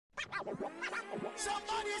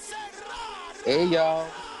Hey y'all,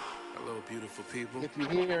 Hello, beautiful people. if you're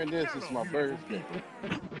hearing this, it's my birthday.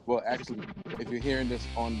 Well, actually, if you're hearing this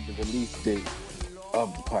on the release date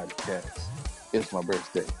of the podcast, it's my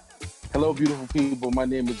birthday. Hello, beautiful people. My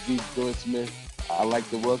name is V. Joy Smith. I'd like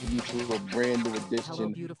to welcome you to a brand new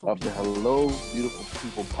edition of the Hello, Beautiful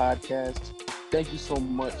People podcast. Thank you so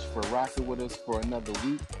much for rocking with us for another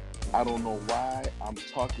week. I don't know why I'm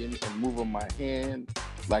talking and moving my hand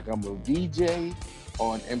like I'm a VJ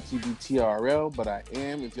on MTV TRL, but I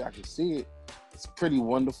am. If y'all can see it, it's pretty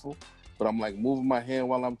wonderful. But I'm like moving my hand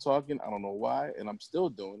while I'm talking. I don't know why, and I'm still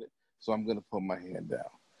doing it. So I'm gonna put my hand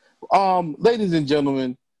down. Ladies and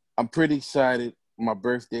gentlemen, I'm pretty excited. My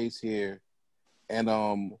birthday's here,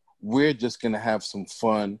 and we're just gonna have some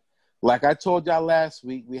fun. Like I told y'all last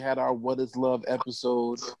week, we had our What Is Love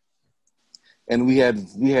episode, and we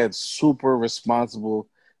had super responsible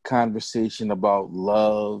conversation about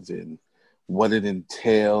love and what it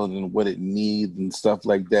entailed and what it needs and stuff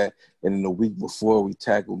like that. And then the week before, we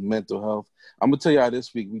tackled mental health. I'm gonna tell y'all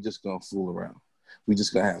this week, we just gonna fool around. We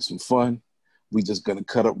just gonna have some fun. We just gonna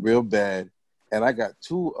cut up real bad. And I got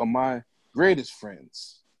two of my greatest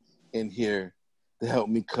friends in here to help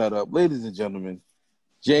me cut up. Ladies and gentlemen,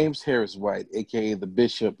 James Harris White, aka the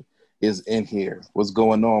Bishop, is in here. What's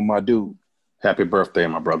going on, my dude? Happy birthday,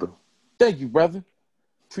 my brother. Thank you, brother.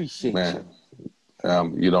 Appreciate you.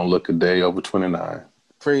 You don't look a day over 29.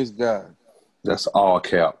 Praise God. That's all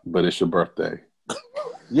cap, but it's your birthday.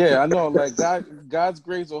 Yeah, I know. Like God's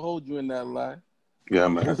grace will hold you in that line. Yeah,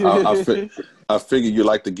 man. I figure you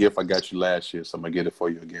like the gift I got you last year, so I'm gonna get it for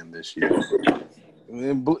you again this year.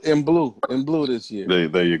 In blue this year.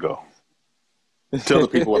 There you go. Tell the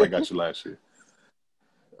people what I got you last year.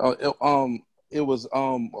 It was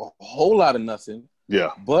a whole lot of nothing.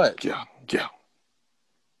 Yeah. But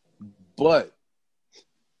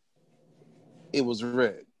it was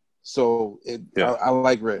red. So I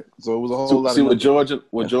like red. So it was a whole lot of nothing.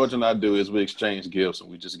 What George and I do is we exchange gifts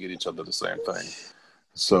and we just get each other the same thing.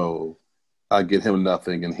 So I get him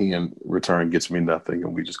nothing and he in return gets me nothing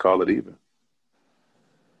and we just call it even.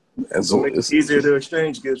 And so it's easier to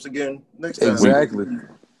exchange gifts again next time. Exactly.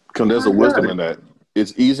 Because there's a wisdom in that.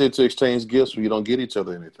 It's easier to exchange gifts when you don't get each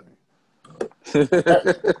other anything.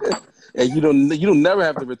 And you don't never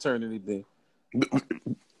have to return anything.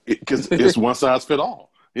 Because it's one size fit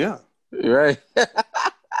all. Yeah. Right.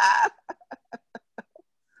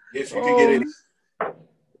 If you can get anything.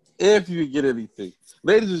 If you get anything.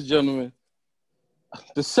 Ladies and gentlemen,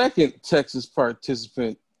 the second Texas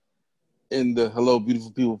participant in the Hello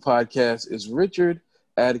Beautiful People podcast is Richard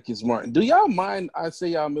Atticus Martin. Do y'all mind I say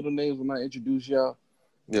y'all middle names when I introduce y'all?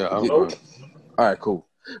 Yeah. All right, cool.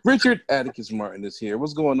 Richard Atticus Martin is here.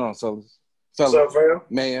 What's going on, fellas? What's up, fam?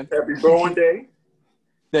 Man. Happy born day.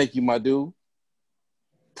 Thank you, my dude.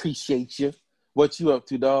 Appreciate you. What you up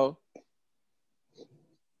to, dog?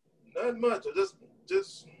 Not much. I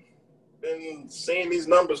just been seeing these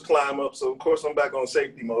numbers climb up, so of course I'm back on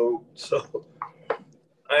safety mode. So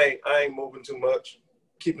I ain't moving too much.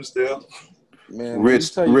 Keeping still. Man,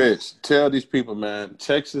 Rich, tell these people, man,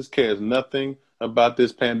 Texas cares nothing about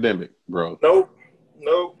this pandemic, bro. Nope.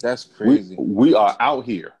 That's crazy. We are out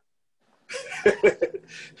here.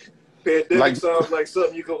 Pandemic sounds like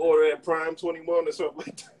something you can order at Prime 21 or something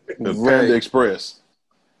like that. The Panda Express.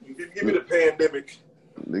 Give me the pandemic.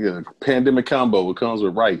 They get a pandemic combo. It comes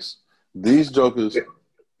with rice. These jokers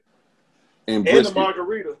and the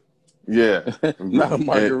margarita. Yeah. Not a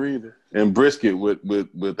margarita. And brisket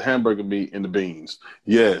with hamburger meat and the beans.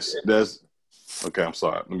 Yes, that's okay. I'm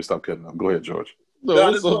sorry. Let me stop cutting up. Go ahead, George.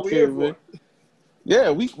 No, it's okay, man.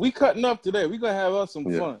 Yeah, we cutting up today. We gonna have us some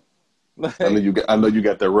fun. Like, I know you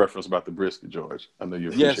got that reference about the brisket, George. I know you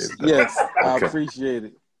appreciate that. Yes, I appreciate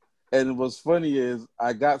it. And what's funny is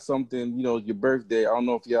I got something, your birthday. I don't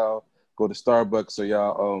know if y'all go to Starbucks or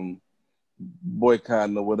y'all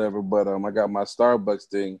boycotting or whatever, but I got my Starbucks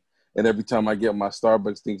thing, and every time I get my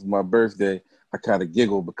Starbucks thing for my birthday, I kind of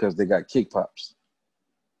giggle because they got Kick Pops.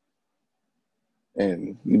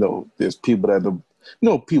 And there's people that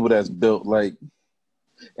people that's built like.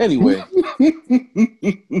 Anyway. Like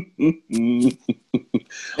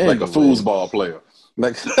a foosball player.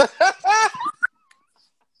 Like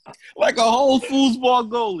a whole foosball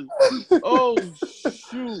goalie. Oh,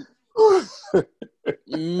 shoot.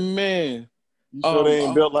 Man. You sure they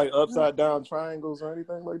ain't built like upside down triangles or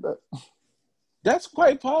anything like that? That's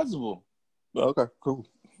quite possible. Okay, cool.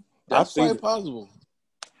 That's quite possible.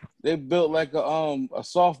 They built like a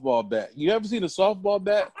softball bat. You ever seen a softball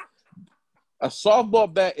bat? A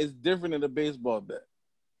softball bat is different than a baseball bat.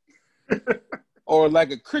 Or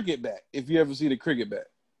like a cricket bat, if you ever see the cricket bat.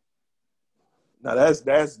 Now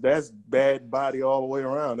that's bad body all the way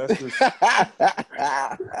around. That's just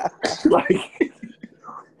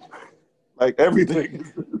like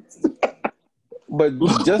everything. But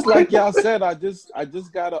just like y'all said, I just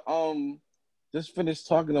gotta just finished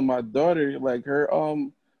talking to my daughter. Like her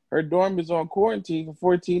dorm is on quarantine for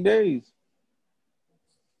 14 days.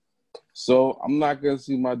 So I'm not gonna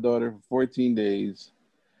see my daughter for 14 days.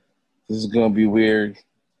 This is gonna be weird.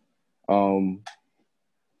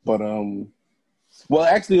 Well,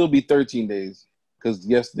 actually, it'll be 13 days because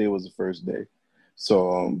yesterday was the first day.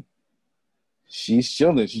 So she's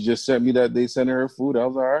chilling. She just sent me that they sent her food. I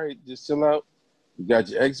was like, all right, just chill out. You got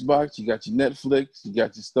your Xbox, you got your Netflix, you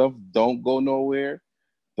got your stuff. Don't go nowhere.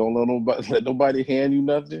 Don't let nobody hand you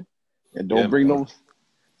nothing, and don't bring no.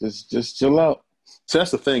 Just chill out. So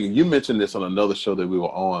that's the thing. You mentioned this on another show that we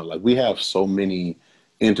were on. Like, we have so many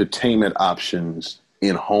entertainment options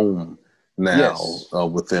in home now, Yes.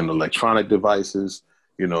 within electronic devices,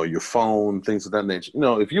 your phone, things of that nature.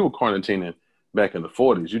 If you were quarantining back in the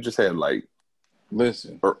 40s, you just had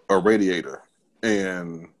a radiator,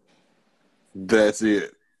 and that's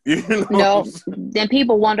it. No, then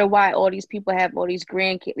people wonder why all these people have all these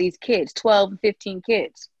these kids, 12 and 15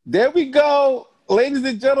 kids. There we go. Ladies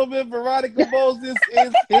and gentlemen, Veronica Moses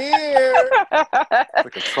is here.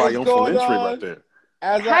 Like a triumphal entry right there.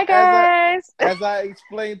 Hi, guys. As I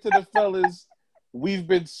explained to the fellas, we've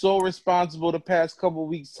been so responsible the past couple of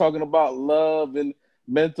weeks talking about love and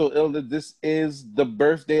mental illness. This is the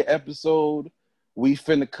birthday episode. We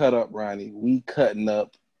finna cut up, Ronnie. We cutting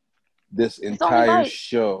up this entire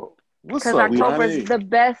show. What's up, October is the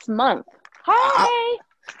best month. Hi.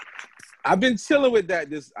 I've been chilling with that.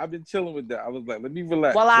 I've been chilling with that. I was like, let me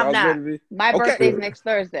relax. Well, I'm not. My birthday's next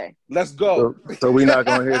Thursday. Let's go. So we're not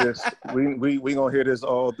gonna hear this. We gonna hear this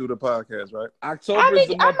all through the podcast, right? October is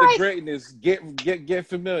the month of greatness. Get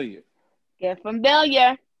familiar. Get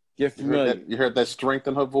familiar. Get familiar. You heard that strength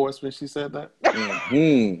in her voice when she said that?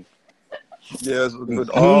 Mm-hmm. Yes, with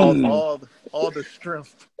all the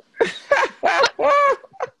strength.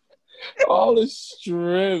 All the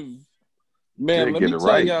strength. Man, let me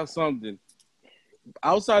tell y'all something.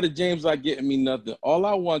 Outside of James not getting me nothing, all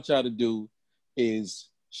I want y'all to do is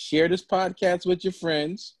share this podcast with your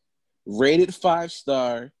friends, rate it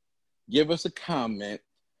 5-star, give us a comment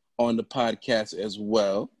on the podcast as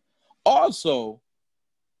well. Also,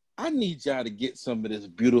 I need y'all to get some of this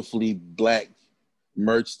beautifully black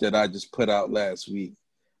merch that I just put out last week.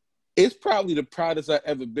 It's probably the proudest I've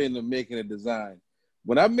ever been of making a design.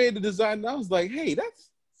 When I made the design, I was like, hey,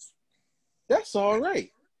 that's all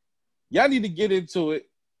right. Y'all need to get into it.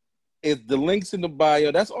 It's the links in the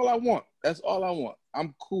bio. That's all I want.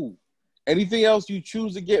 I'm cool. Anything else you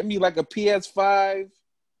choose to get me, like a PS5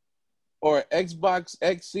 or Xbox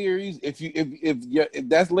X Series, if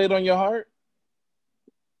that's laid on your heart,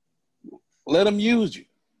 let them use you.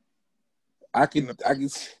 I can.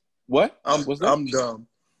 What? I'm dumb.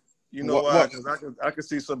 You know why? Because I could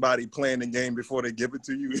see somebody playing the game before they give it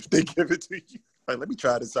to you. If they give it to you, like, let me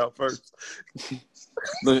try this out first.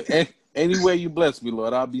 Look, any way you bless me,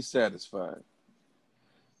 Lord, I'll be satisfied.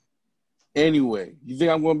 Anyway, you think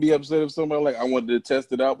I'm going to be upset if somebody I wanted to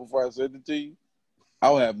test it out before I send it to you?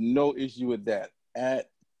 I'll have no issue with that at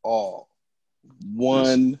all.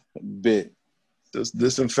 One bit. Just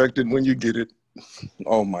disinfected when you get it.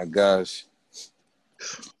 Oh my gosh.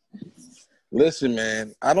 Listen,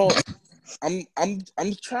 man, I'm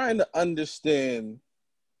trying to understand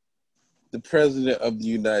the president of the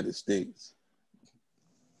United States.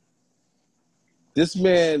 This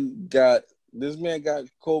man got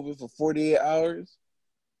COVID for 48 hours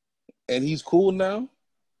and he's cool now?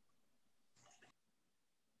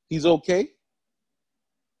 He's okay?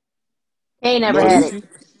 He ain't never had it.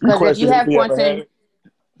 Because if you have quarantine,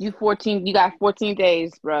 you got 14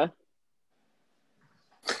 days, bro.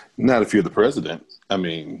 Not if you're the president. I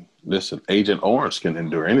mean, listen, Agent Orange can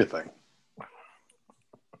endure anything.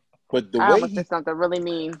 But the I way almost said something really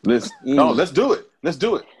mean. Let's do it. Let's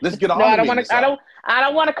get all. No, I don't want to. I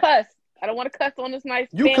don't want to cuss. I don't want to cuss on this nice.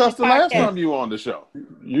 You cussed the last time you were on the show.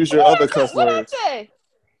 Use your other cuss words. words. What did I say?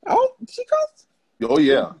 Oh, she cussed. Oh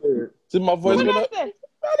yeah. Did my voice What go did up?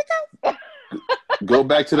 I say? Go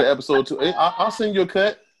back to the episode 2. I'll send you a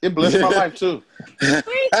cut. It blessed my life too.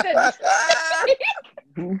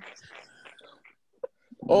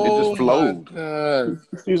 Oh, it just flowed. My God.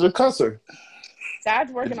 She's a cusser.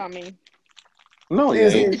 God's working on me. No, he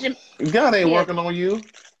ain't. God ain't working on you.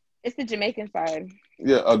 It's the Jamaican side.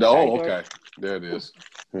 Yeah. Okay. There it is.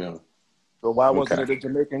 Yeah. So why wasn't it a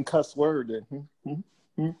Jamaican cuss word then?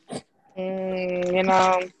 You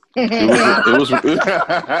know. It was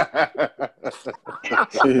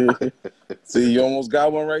See, you almost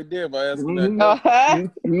got one right there by asking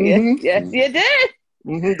that. Yes, you did.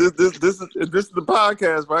 This is the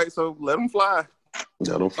podcast, right? So let them fly.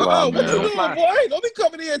 Let them fly, What man. you doing, boy? Don't be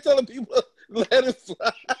coming here and telling people let it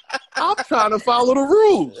fly. I'm trying to follow the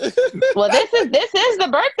rules. Well, this is the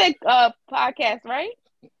birthday podcast, right?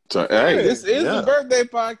 So, hey, This is the birthday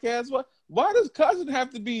podcast. Why does cousin have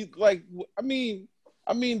to be like? I mean,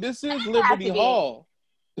 this is Liberty Hall.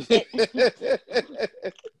 I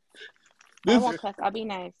won't cuss. I'll be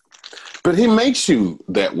nice. but he makes you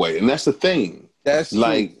that way, and that's the thing. That's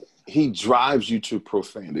like true. He drives you to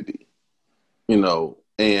profanity,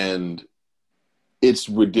 and it's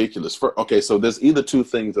ridiculous. So there's either two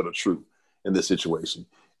things that are true in this situation.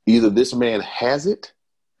 Either this man has it,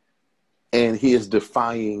 and he is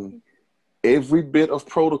defying every bit of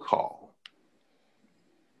protocol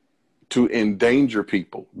to endanger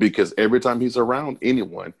people, because every time he's around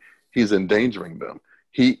anyone, he's endangering them.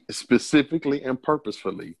 He specifically and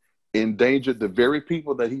purposefully endangered the very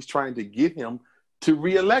people that he's trying to get him to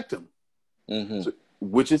reelect him,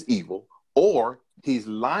 which is evil. Or he's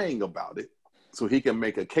lying about it so he can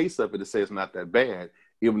make a case of it to say it's not that bad,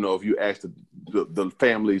 even though if you ask the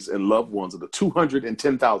families and loved ones of the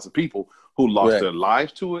 210,000 people who lost their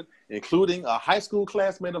lives to it, including a high school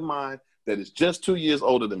classmate of mine that is just 2 years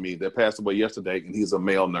older than me that passed away yesterday, and he's a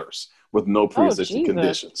male nurse with no pre-existing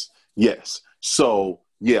conditions. Yes. So,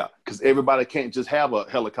 yeah, because everybody can't just have a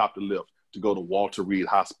helicopter lift to go to Walter Reed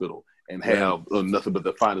Hospital and have nothing but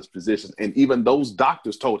the finest physicians. And even those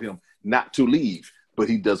doctors told him not to leave, but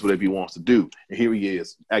he does whatever he wants to do. And here he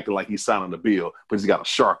is acting like he's signing a bill, but he's got a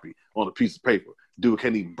Sharpie on a piece of paper. Dude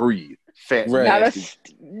can't even breathe. Fat,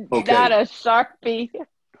 nasty. Not a Sharpie.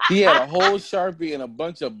 He had a whole Sharpie and a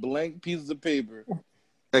bunch of blank pieces of paper.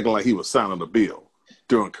 Acting like he was signing a bill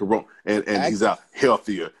during Corona. And he's out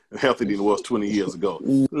healthier than he was 20 years ago.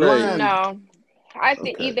 Right. No. I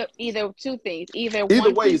think either two things. Either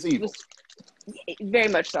way is evil. Very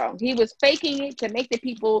much so. He was faking it to make the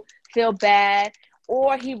people feel bad,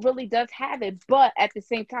 or he really does have it. But at the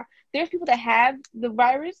same time, there's people that have the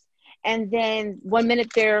virus, and then 1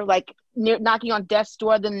 minute they're like knocking on death's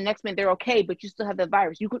door, then the next minute they're okay, but you still have the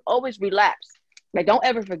virus. You could always relapse. Like, don't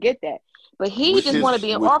ever forget that. But he just want to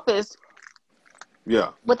be in office. Yeah.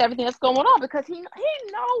 With everything that's going on, because he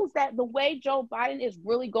knows that the way Joe Biden is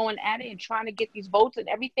really going at it and trying to get these votes and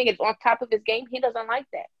everything is on top of his game, he doesn't like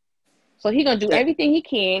that. So he's going to do everything he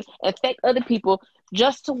can and affect other people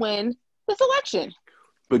just to win this election.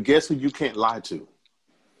 But guess who you can't lie to?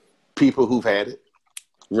 People who've had it.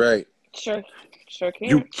 Right. Sure can.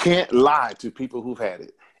 You can't lie to people who've had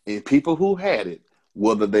it. And people who had it,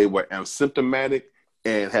 whether they were asymptomatic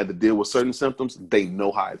and had to deal with certain symptoms, they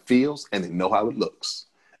know how it feels and they know how it looks.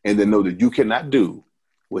 And they know that you cannot do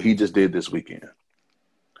what he just did this weekend.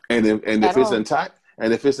 And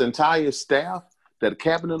if his entire staff, that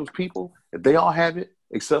cabinet of people, if they all have it,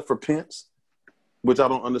 except for Pence, which I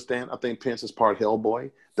don't understand. I think Pence is part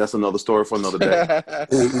Hellboy. That's another story for another day.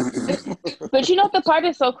 But you know what the part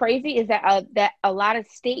that's so crazy is that a lot of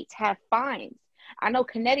states have fines. I know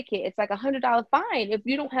Connecticut, it's like $100 fine if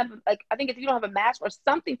you don't have, if you don't have a mask or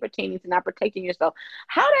something pertaining to not protecting yourself.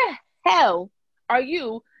 How the hell are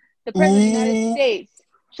you, the president of the United States?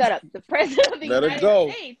 Shut up. The president of the United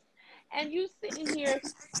States. And you sitting here,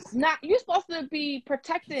 you're supposed to be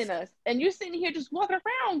protecting us. And you're sitting here just walking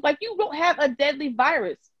around like you don't have a deadly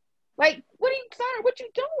virus. Like, what you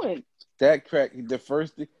doing? That crack, he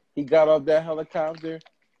got off that helicopter,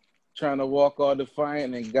 trying to walk all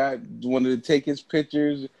defiant, and wanted to take his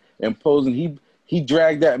pictures and pose, and he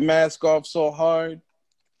dragged that mask off so hard.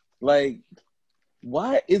 Like,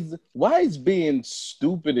 why is being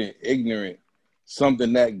stupid and ignorant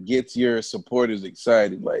something that gets your supporters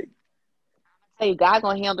excited? Like, hey, God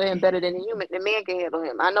gonna handle him better than the man can handle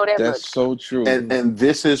him. I know that. That's so true. And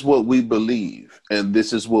this is what we believe, and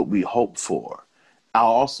this is what we hope for. I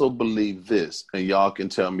also believe this, and y'all can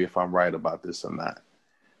tell me if I'm right about this or not,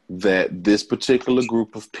 that this particular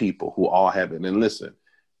group of people who all have it, and listen,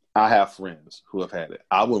 I have friends who have had it.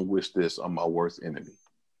 I wouldn't wish this on my worst enemy,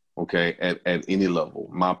 okay, at any level.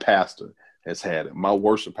 My pastor has had it. My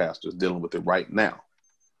worship pastor is dealing with it right now.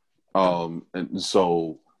 And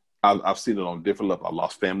so I've seen it on different levels. I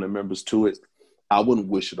lost family members to it. I wouldn't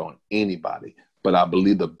wish it on anybody, but I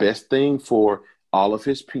believe the best thing for all of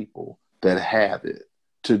his people that have it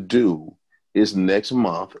to do is next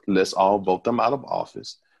month, let's all vote them out of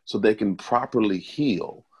office so they can properly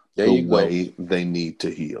heal the way they need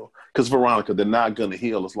to heal. Because, Veronica, they're not going to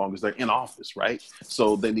heal as long as they're in office, right?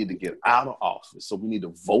 So they need to get out of office. So we need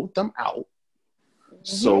to vote them out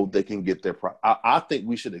so they can get their I think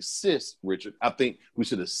we should assist, Richard. I think we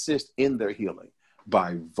should assist in their healing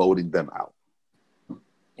by voting them out.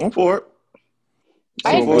 I'm for it.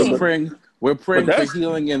 I agree. We're praying for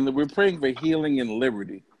healing and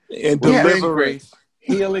liberty. And deliverance.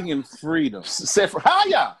 Healing and freedom. Say for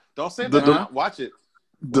Hiya. Don't say that. Watch it.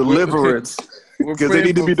 Deliverance. Because they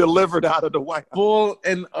need to be delivered out of the White House. Full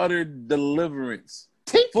and utter deliverance.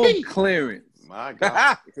 Full clearance. My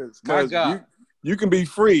God. My God. You can be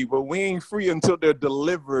free, but we ain't free until they're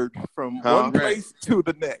delivered from one place to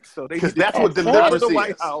the next. So they need to that's what deliverance the is.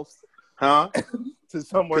 White House to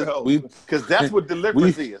somewhere else. Because that's what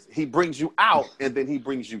deliverance is. He brings you out and then he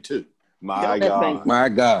brings you to. My God. My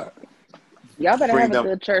God. Y'all better have a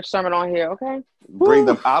good church sermon on here, okay? Bring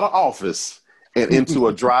them out of office and into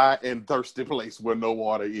a dry and thirsty place where no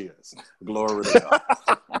water is. Glory to God.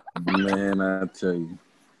 Man, I tell you.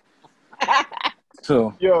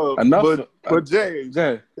 So, but James,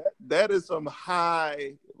 that is some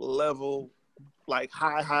high level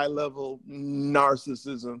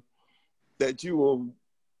narcissism that you will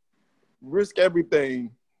risk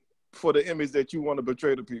everything for the image that you want to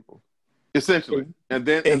betray to people. Essentially, and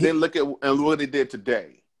then look at what he did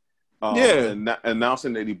today.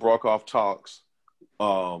 Announcing that he broke off talks,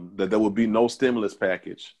 that there will be no stimulus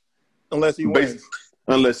package unless he wins.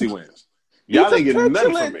 Y'all didn't get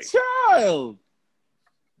nothing from me. Child,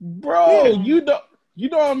 bro, you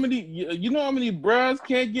know how many bros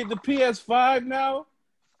can't get the PS5 now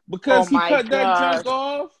because he cut that junk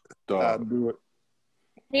off. I'll do it.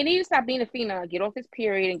 He needs to stop being a phenom, get off his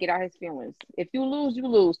period, and get out his feelings. If you lose, you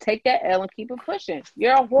lose. Take that L and keep it pushing.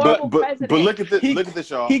 You're a horrible president. But look at this. Look at this,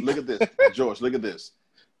 y'all. Look at this. George, look at this.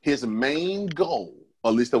 His main goal,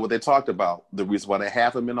 at least what they talked about, the reason why they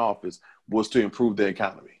have him in office, was to improve the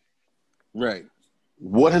economy. Right.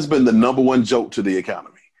 What has been the number one joke to the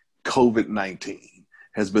economy? COVID-19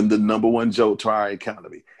 has been the number one joke to our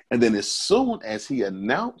economy. And then as soon as he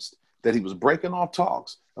announced that he was breaking off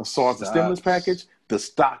talks as far as the stimulus package, the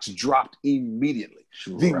stocks dropped immediately.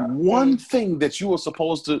 The one thing that you were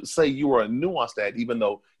supposed to say you were a nuance at, even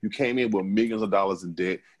though you came in with millions of dollars in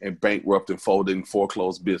debt and bankrupt and folded and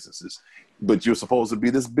foreclosed businesses, but you're supposed to be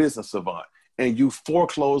this business savant, and you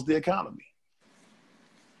foreclosed the economy.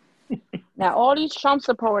 Now, all these Trump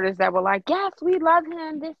supporters that were like, yes, we love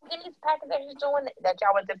him, this package that he's doing, that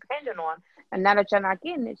y'all were dependent on, and now that y'all not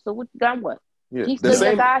getting it, so what done what? Yeah. He's still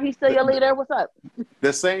your guy. He's still your leader. What's up?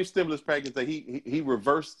 The same stimulus package that he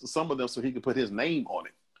reversed some of them so he could put his name on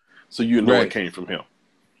it, so you know it came from him.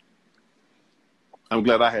 I'm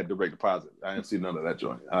glad I had direct deposit. I didn't see none of that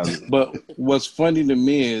joint. But what's funny to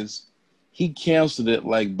me is he canceled it.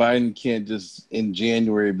 Like Biden can't just in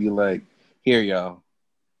January be like, "Here, y'all."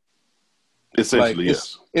 Essentially, like,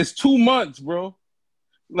 yes. It's 2 months, bro.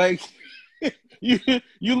 Like.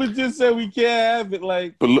 You legit said we can't have it.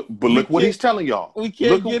 Like, but look what he's telling y'all. We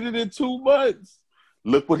can't get it in 2 months.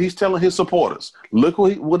 Look what he's telling his supporters. Look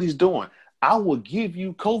what he's doing. I will give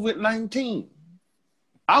you COVID-19.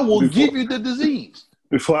 I will give you the disease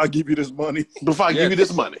before I give you this money. Before I give you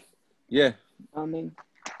this money. Yeah. I mean,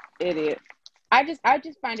 idiot. I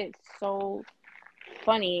just find it so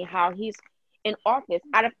funny how he's in office.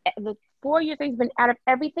 Out of the 4 years that he's been, out of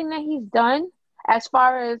everything that he's done. As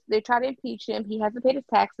far as they try to impeach him, he hasn't paid his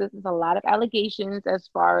taxes. There's a lot of allegations as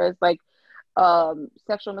far as like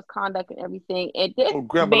sexual misconduct and everything. And this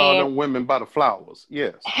grabbing all them women by the flowers.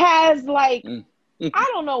 Yes. Has like I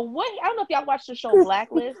don't know if y'all watched the show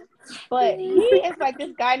Blacklist, but he is like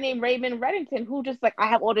this guy named Raymond Reddington who just like, I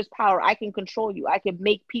have all this power. I can control you. I can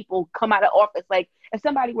make people come out of office. Like if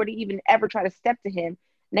somebody were to even ever try to step to him,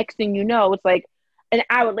 next thing you know, it's like an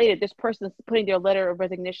hour later, this person's putting their letter of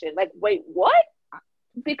resignation. Like, wait, what?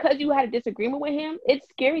 Because you had a disagreement with him? It's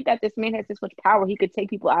scary that this man has this much power. He could take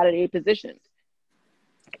people out of their positions.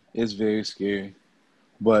 It's very scary.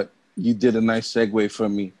 But you did a nice segue for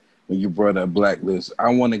me when you brought up Blacklist. I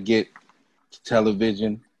want to get to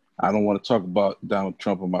television. I don't want to talk about Donald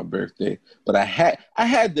Trump on my birthday. But I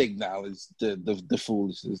had to acknowledge the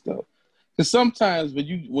foolishness, though. Because sometimes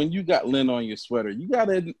when you got lint on your sweater, you have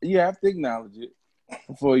to acknowledge it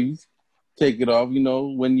before you take it off. You know,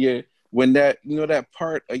 when that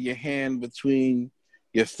part of your hand between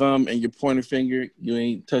your thumb and your pointer finger, you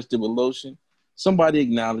ain't touched it with lotion. Somebody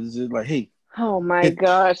acknowledges it, like, hey. Oh my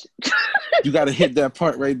gosh. You got to hit that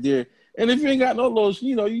part right there. And if you ain't got no lotion,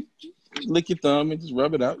 you know, you lick your thumb and just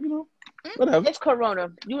rub it out. You know, whatever. It's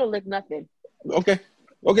Corona. You don't lick nothing. Okay.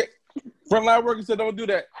 Frontline worker said don't do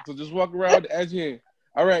that. So just walk around as you hand.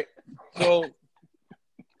 All right. So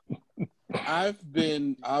I've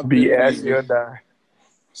been as you die.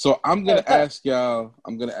 So I'm gonna ask y'all.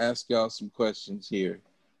 I'm gonna ask y'all some questions here.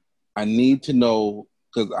 I need to know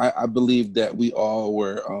because I believe that we all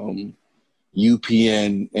were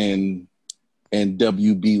UPN and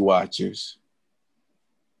WB watchers.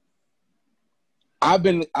 I've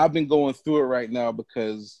been going through it right now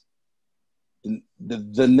because the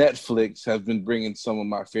Netflix has been bringing some of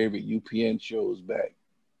my favorite UPN shows back,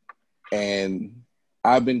 and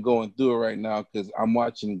I've been going through it right now because I'm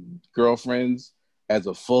watching Girlfriends as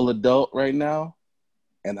a full adult right now,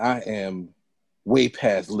 and I am way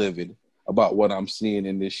past livid about what I'm seeing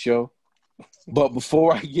in this show. But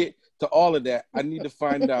before I get to all of that, I need to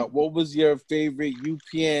find out what was your favorite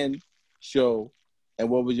UPN show and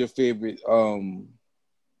what was your favorite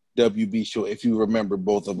WB show, if you remember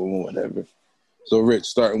both of them or whatever. So, Rich,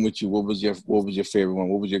 starting with you, what was your favorite one?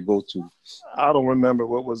 What was your go-to? I don't remember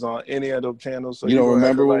what was on any of those channels. So you don't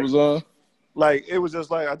remember what was on? Like, it was just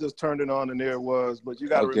like I just turned it on and there it was. But you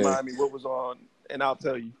got to remind me what was on, and I'll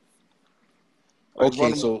tell you. Like,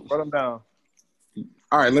 Okay, run them down.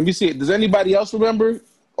 All right, let me see it. Does anybody else remember?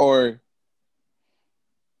 Or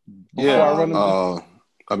yeah, I run them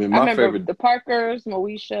I remember favorite, the Parkers,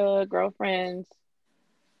 Moesha, Girlfriends,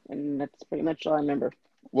 and that's pretty much all I remember.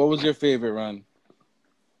 What was your favorite, Ron?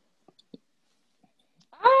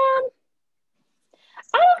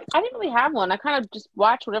 I didn't really have one. I kind of just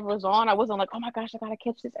watched whatever was on. I wasn't like, oh my gosh, I gotta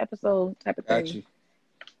catch this episode type of thing. Got you.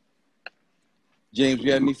 James,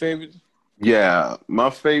 you had any favorites? Yeah, my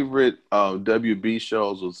favorite WB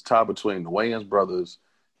shows was tie between the Wayans brothers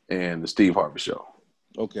and the Steve Harvey Show.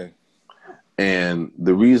 Okay. And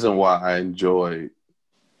the reason why I enjoyed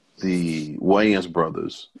the Wayans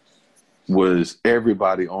brothers was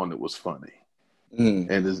everybody on it was funny.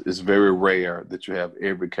 And it's very rare that you have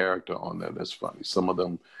every character on there that's funny. Some of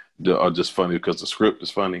them are just funny because the script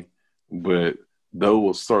is funny, but those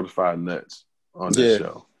were certified nuts on this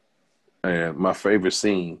show. And my favorite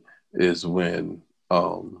scene is when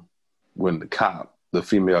the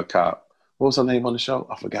female cop, what was her name on the show?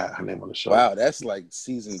 I forgot her name on the show. Wow, that's like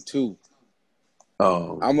season 2.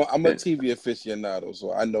 I'm a TV aficionado,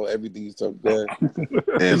 so I know everything's so good.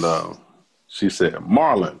 And she said,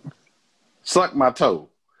 "Marlon, suck my toe."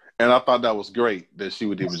 And I thought that was great that she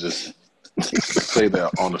would even just say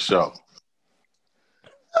that on the show.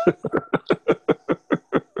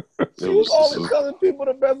 She was always telling people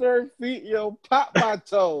to best of her feet, pop my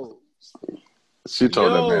toes. She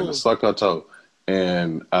told that man to suck her toe.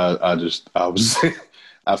 And I've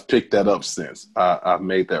picked that up since. I've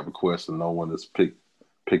made that request and no one has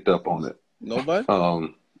picked up on it. Nobody?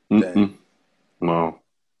 No. Oh,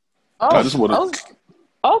 I just want to.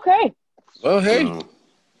 Okay. Well, hey.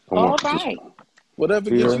 All right. Whatever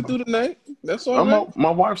gets you through the night, that's all right. My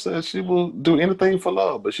wife says she will do anything for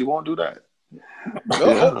love, but she won't do that.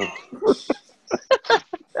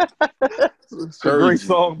 It's a great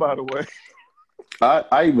song, by the way.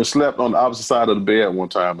 I even slept on the opposite side of the bed one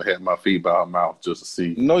time and had my feet by her mouth just to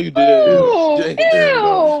see. No, you didn't.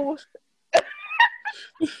 Ew.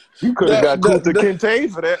 You could have got Kunta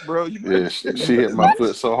Kinte for that, bro. Yeah, she hit my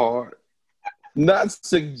foot so hard. Not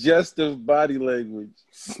suggestive body language.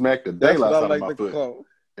 Smacked the daylight out of my foot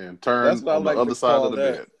and turned on the other side of the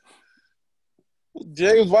bed.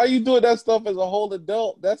 James, why you doing that stuff as a whole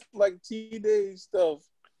adult? That's like teenage stuff.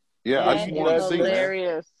 Yeah, I just want to see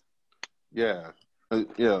hilarious. That.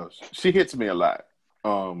 Yeah. She hits me a lot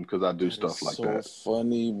because I do stuff like that.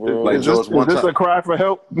 Funny, bro. Like is this a cry for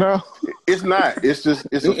help? No, it's not. It's just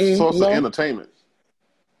a source of entertainment.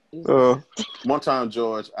 One time,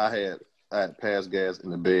 George, I had passed gas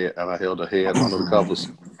in the bed and I held her head under the covers.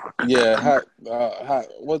 Yeah, hot.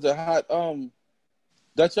 Was it hot?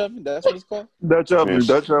 Dutch oven? That's what it's called. Dutch oven.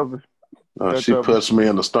 She punched me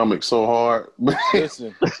in the stomach so hard.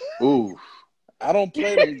 Listen, ooh. I don't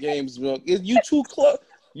play them games, Milk. You too close.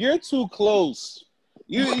 You're too close.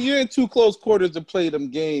 You're in too close quarters to play them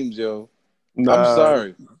games, yo. Nah, I'm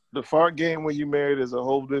sorry. The fart game when you married is a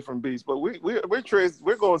whole different beast. But we're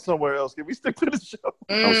going somewhere else. Can we stick to the show?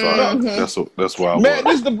 I'm sorry. That's why. Man,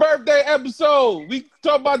 this is the birthday episode. We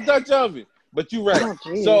talk about Dutch oven, but you're right.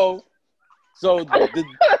 So the WB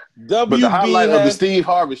but the highlight of the Steve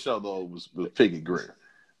Harvey Show though was Piggy Greer,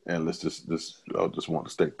 and I just want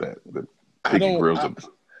to state that Piggy Greer's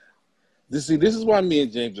this is why me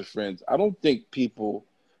and James are friends. I don't think people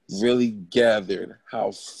really gathered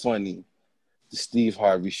how funny the Steve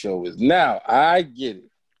Harvey Show is. Now I get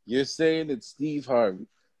it. You're saying it's Steve Harvey.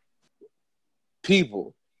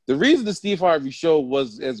 People, the reason the Steve Harvey Show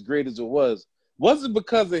was as great as it wasn't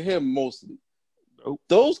because of him mostly.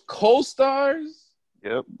 Those co-stars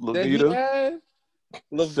Yep, that he had,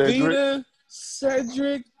 Levita,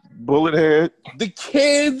 Cedric, Bullethead, the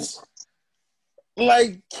kids,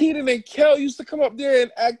 like Keenan and Kel used to come up there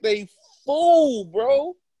and act a fool,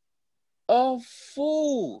 bro. A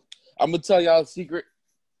fool. I'm gonna tell y'all a secret,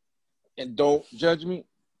 and don't judge me.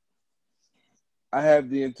 I have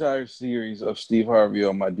the entire series of Steve Harvey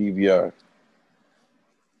on my DVR.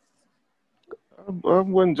 I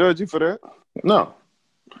wouldn't judge you for that. No.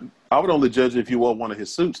 I would only judge if you wore one of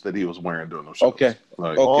his suits that he was wearing during those shows. Okay.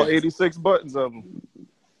 Like, All 86 buttons of them.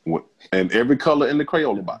 And every color in the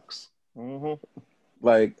Crayola box. Mm-hmm.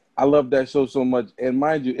 Like, I love that show so much. And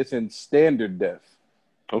mind you, it's in standard def.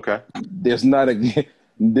 Okay. It's not even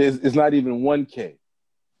 1K.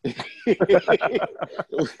 It's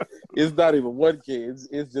not even 1K.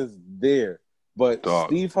 It's just there. But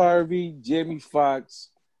Steve Harvey, Jamie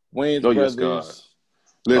Foxx, Wayans Brothers.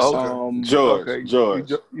 Yes, listen,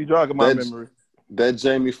 George, you jogging my memory. That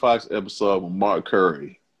Jamie Foxx episode when Mark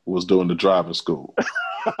Curry was doing the driving school.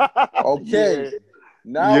 Okay. Yeah.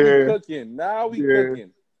 Now we cooking.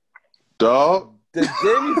 Cooking. Dog. The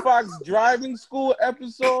Jamie Foxx driving school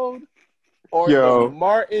episode or the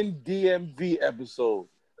Martin DMV episode?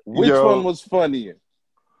 Which one was funnier?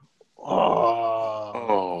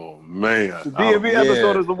 Oh man. The DMV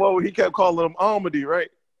episode is the one where he kept calling him Almody,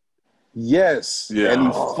 right? Yes. Yeah. And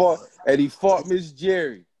he fought Miss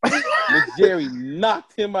Jerry. Miss Jerry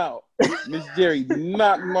knocked him out. Miss Jerry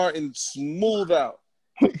knocked Martin smooth out.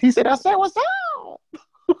 He said, I said, what's up?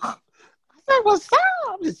 I said, what's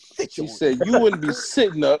up? She said, you wouldn't be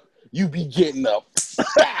sitting up, you be getting up.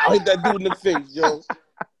 Hit that dude in the face, yo.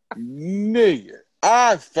 Nigga,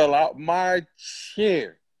 I fell out my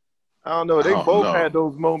chair. I don't know. They both had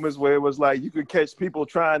those moments where it was like you could catch people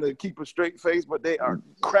trying to keep a straight face, but they are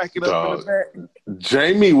cracking up in the back.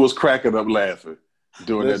 Jamie was cracking up laughing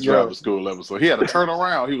during that driving school episode. He had to turn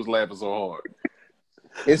around. He was laughing so hard.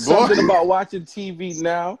 It's something about watching TV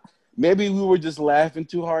now. Maybe we were just laughing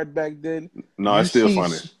too hard back then. No, it's still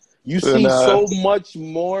funny. You see so much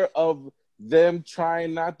more of them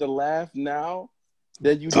trying not to laugh now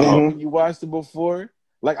than you did when you watched it before.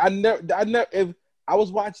 Like if I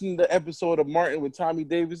was watching the episode of Martin with Tommy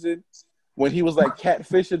Davidson when he was like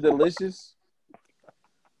Catfish and Delicious.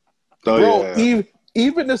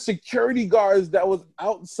 Even the security guards that was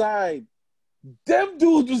outside, them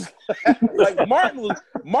dudes was like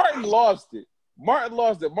Martin lost it.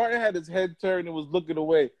 Martin had his head turned and was looking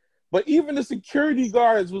away. But even the security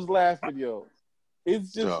guards was laughing, yo.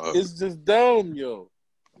 It's just dumb, yo.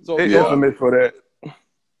 So infamous for that.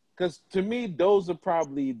 Because to me, those are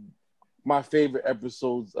probably my favorite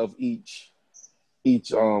episodes of each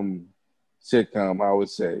sitcom, I would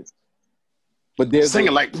say. But there's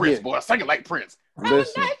singing like Prince, boy. Singing like Prince.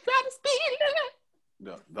 Listen.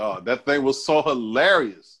 No, that thing was so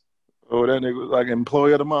hilarious. Oh, that nigga was like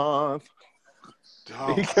employee of the month.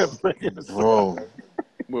 He kept bringing it. Bro.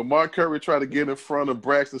 When Mark Curry tried to get in front of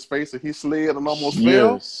Braxton's face and he slid and almost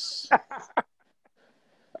fell.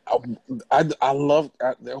 I love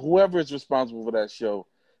whoever is responsible for that show.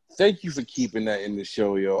 Thank you for keeping that in the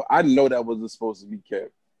show, yo. I know that wasn't supposed to be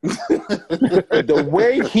kept. The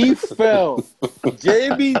way he fell,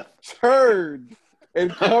 Jamie turned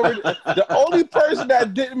and covered. The only person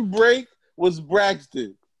that didn't break was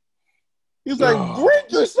Braxton. He was like,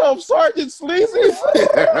 break yourself, Sergeant Sleazy.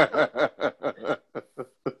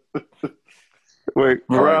 Wait,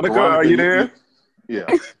 Veronica, are you there? Yeah,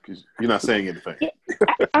 you're not saying anything.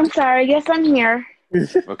 I'm sorry. Yes, I'm here.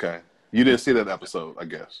 Okay. You didn't see that episode, I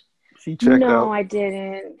guess. She checked out. No, I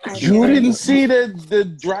didn't. You didn't see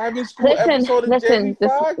the driving school episode of Jamie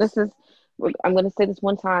Foxx? This is. I'm going to say this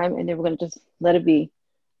one time, and then we're going to just let it be.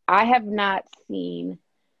 I have not seen.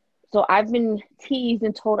 So I've been teased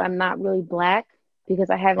and told I'm not really black because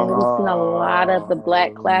I haven't really seen a lot of the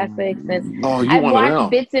black classics, and I've watched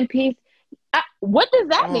bits and pieces. What does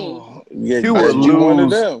that mean? Yeah, you would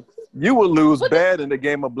lose. You would lose bad in the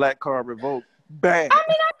game of Black Card Revolt. Bad. I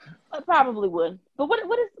mean, I probably would. But what is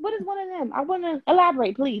one of them? I want to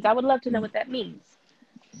elaborate, please. I would love to know what that means.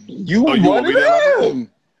 You one of them.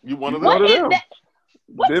 You one of them. What is that?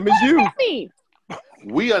 What does that mean?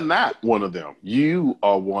 We are not one of them. You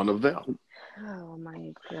are one of them. Oh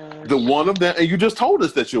my god. The one of them, and you just told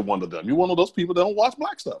us that you're one of them. You're one of those people that don't watch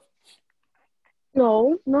black stuff.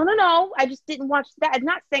 No. I just didn't watch that. I'm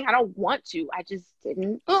not saying I don't want to. I just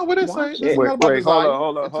didn't. Oh, what is it? Wait,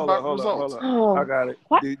 hold on. Oh. I got it.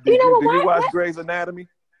 Did you watch Grey's Anatomy?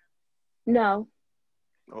 No.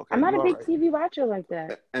 Okay, I'm not a big TV watcher like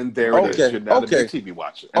that. And there it is. You're not a big TV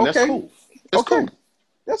watcher. And that's cool. That's cool.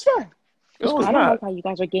 That's fine. I don't like how you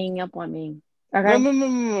guys are ganging up on me. Okay?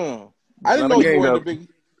 No. I didn't know you were the big.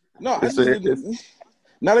 No,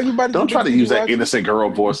 Not everybody. Don't try to use that innocent girl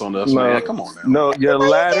voice on us, man. Come on now. No, your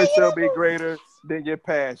ladder shall be greater than your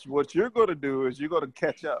past. What you're going to do is you're going to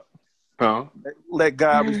catch up. Huh? Let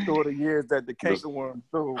God restore the years that the cankerworm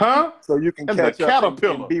threw. Huh? So you can And catch the up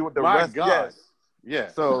caterpillar. and be with the My rest. God. Yes. Yeah.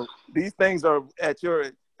 So these things are at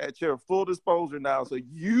your full disposal now, so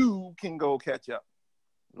you can go catch up.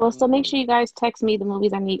 Well, so make sure you guys text me the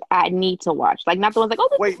movies I need to watch. Like, not the ones like, oh,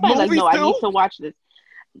 this Wait, is fun. Like, no, movies I need too? to watch this.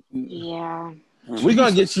 Yeah. We're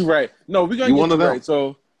gonna get you right. No, we're gonna You get one you of them? right.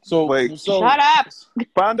 So Shut up.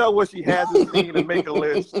 Find out what she hasn't seen and make a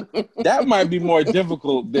list. that might be more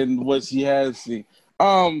difficult than what she has seen.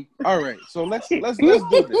 All right. So let's do this.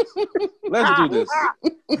 Let's do this.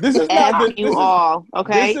 This is not you all.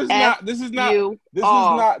 Okay. This is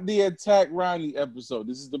not the Attack Ronnie episode.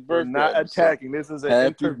 This is the We're birthday. not episode. attacking. This is an Happy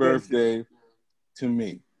intervention. birthday to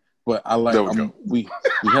me. But I like There we go. we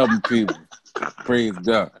helping people. Praise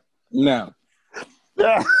God. Now,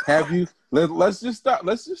 have you? Let's just start.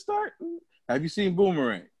 Have you seen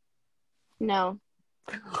Boomerang? No.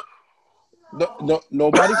 No,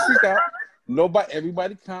 nobody freak out.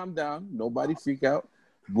 Everybody calm down. Nobody freak out.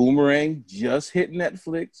 Boomerang just hit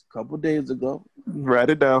Netflix a couple days ago. Write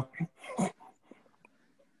it down.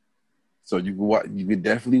 So you can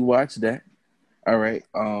definitely watch that. All right.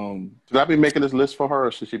 Should I be making this list for her,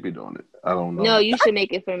 or should she be doing it? I don't know. No, you should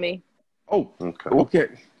make it for me. Oh, okay.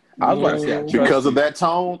 I was about to say, Because of that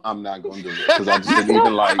tone, I'm not going to do it because I just didn't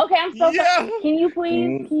even like. Okay, I'm so sorry. Can you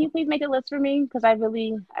please make a list for me? Because I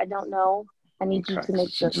don't know. I need you to make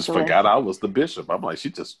She just list. forgot I was the bishop. I'm like,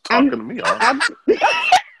 she just talking to me.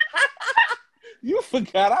 You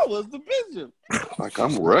forgot I was the bishop. Like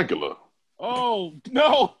I'm regular. Oh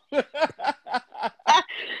no.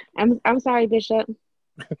 I'm sorry, Bishop.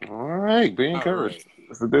 All right, be encouraged.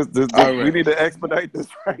 So this All right. We need to expedite this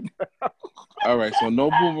right now. All right, so no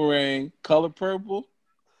Boomerang, Color Purple.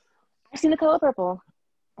 I've seen The Color Purple.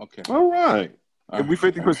 Okay. All right. We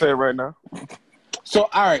 50% right now. So,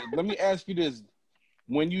 all right, let me ask you this.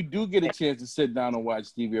 When you do get a chance to sit down and watch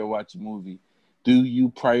TV or watch a movie, do you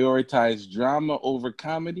prioritize drama over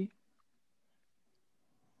comedy?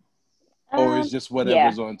 Or is just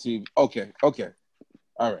whatever's on TV? Okay.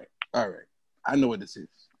 All right. I know what this is.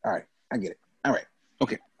 All right, I get it. All right,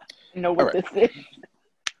 okay. I know what this is.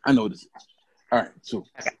 I know what this is. All right,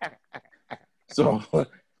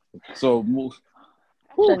 so move.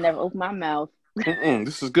 I should never open my mouth.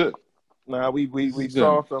 This is good. Nah, we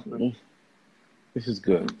saw something. This is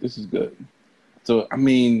good. So I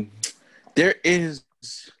mean, there is.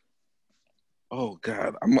 Oh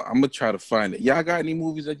God, I'm gonna try to find it. Y'all got any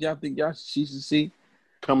movies that y'all think she should see?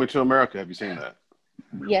 Coming to America. Have you seen that?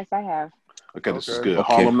 Yes, I have. Okay, this is Okay. good.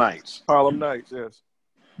 Okay. Harlem Nights. Harlem Nights, yes.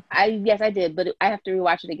 Yes, I did, but I have to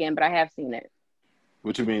rewatch it again. But I have seen it.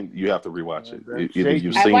 What you mean? You have to rewatch it. That's Either shaky.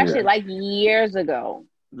 you've I seen watched it. it like years ago.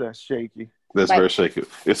 That's shaky. That's like- very shaky.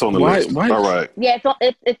 It's on the Why- list. why- All right. Yeah, it's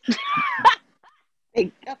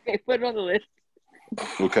okay. Put it on the list.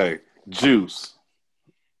 Okay. Juice.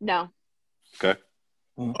 No, Okay.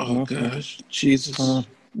 Oh gosh, Jesus.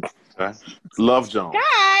 Okay. Love Jones.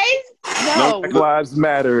 guys. No, Black Lives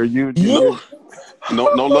Matter. You No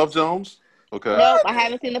Love Jones. Okay. nope. I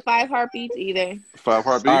haven't seen the 5 Heartbeats either. 5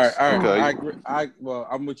 Heartbeats. All right. Okay. I agree. Well,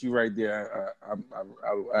 I'm with you right there. I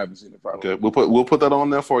haven't seen it. Okay. We'll put that on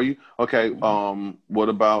there for you. Okay. What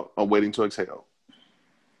about Waiting to Exhale?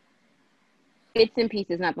 Bits and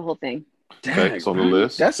pieces, not the whole thing. Okay. It's on the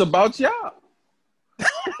list. That's about y'all.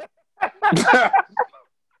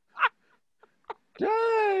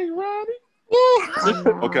 Dang, Ronnie.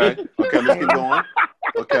 Okay. Let's keep going.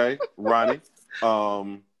 Okay, Ronnie.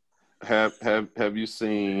 Have you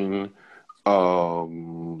seen?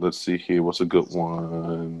 Let's see here. What's a good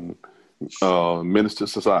one? Minister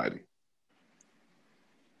Society.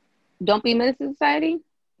 Don't Be Minister Society.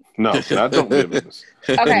 No, not Don't Be a Minister.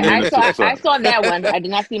 Okay, Minister I Society. saw that one. I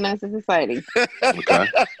did not see Minister Society. Okay.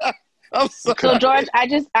 I'm sorry. So George,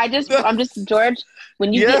 I'm just George.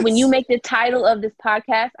 When you make the title of this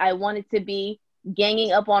podcast, I want it to be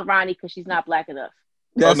 "Ganging Up on Ronnie" because she's not black enough.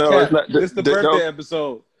 That's no, Cap. it's not. This is the birthday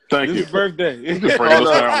episode. Thank This you. is birthday. You can bring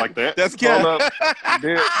us down like that. That's Hold Cap. up.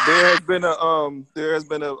 There has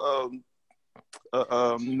been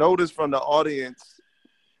a notice from the audience,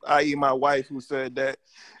 i.e., my wife, who said that.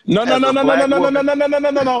 No. As a black woman-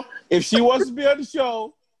 No. If she wants to be on the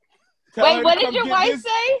show, tell her Wait, to what did come your get wife this.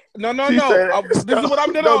 say? No. She said- This is what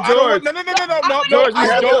I'm doing. No, I don't want- George. No. George, we I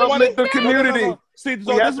have to don't want uplift the community. No. See,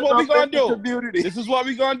 so We this have is to what we're gonna uplift the do. community. This is what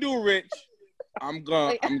we're gonna do, Rich. I'm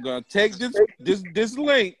gonna take this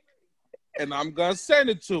link and I'm gonna send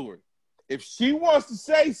it to her. If she wants to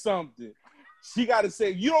say something, she gotta say,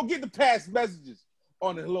 you don't get the past messages.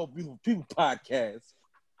 on the Hello Beautiful People podcast.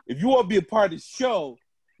 If you want to be a part of the show,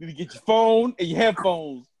 you need to get your phone and your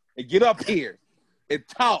headphones and get up here and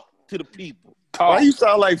talk to the people. Why you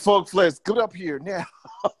sound like Folk Flex? Get up here now.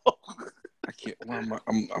 I can't.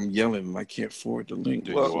 I'm yelling and I can't forward the link.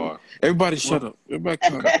 There you are. Everybody shut up. Everybody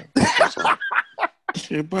calm down.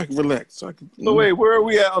 Everybody relax. So wait, where are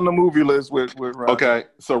we at on the movie list with Ronnie? Okay,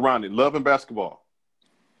 so Ronnie, Love and Basketball.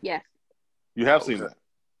 Yes. You have seen that?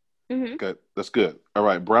 Mm-hmm. Okay, that's good. All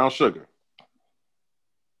right, Brown Sugar.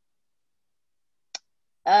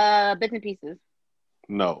 Bits and pieces.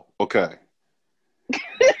 No. Okay.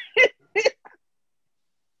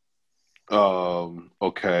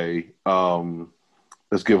 Okay.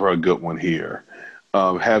 Let's give her a good one here.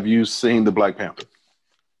 Have you seen the Black Panther?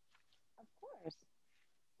 Of course.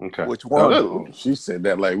 Okay. Which one? Oh, she said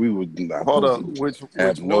that like we would. Hold up. Which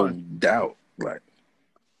no one? doubt. Like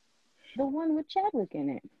The one with Chadwick in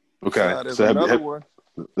it. Okay. There's So another one.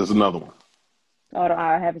 there's another one. Oh,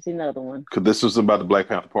 I haven't seen the other one. Because this was about the Black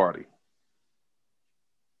Panther Party.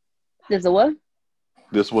 There's a what?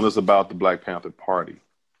 This one is about the Black Panther Party.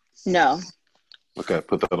 No. Okay,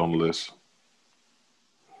 put that on the list.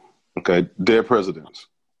 Okay, Dead Presidents.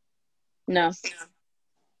 No.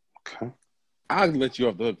 Okay. I'll let you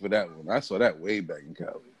off the hook for that one. I saw that way back in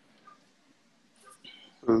college.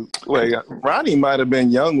 Wait, Ronnie might have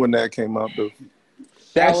been young when that came out, though.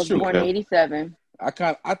 I was born in 87. I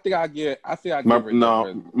think I give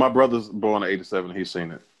her my brother's born in 87. He's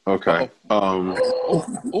seen it. Okay.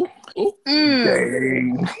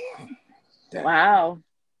 Dang. Wow.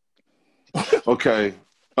 Okay.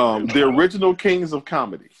 The original Kings of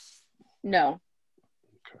Comedy. No.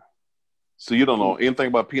 So you don't know anything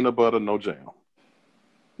about Peanut Butter, No Jam.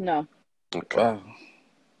 No. Okay. Wow.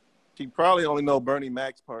 He probably only know Bernie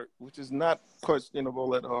Mac's part, which is not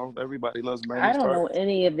questionable at all. Everybody loves Bernie's I don't part. know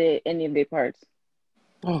any of their parts.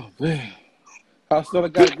 Oh man. I still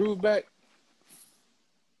got a groove back.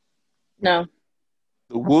 No.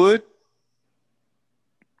 The Wood?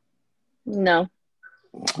 No.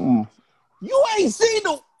 You ain't seen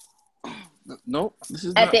no. Nope. This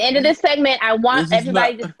is At the end of this segment, I want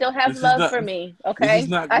everybody to still have love not- for me. Okay.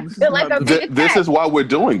 I this is feel like not- I'm being This attacked. is why we're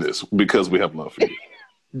doing this, because we have love for you.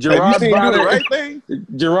 Gerard Have you seen Do the Bonner, Right Thing?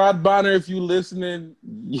 Gerard Bonner, if you listening,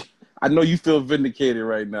 I know you feel vindicated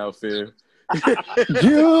right now, Phil.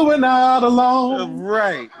 You were not alone.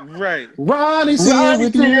 Right. Ronnie's here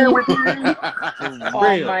with you.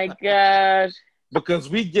 Oh my gosh. Because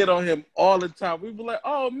we get on him all the time. We be like,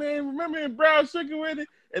 oh man, remember in Brown Sugar with it?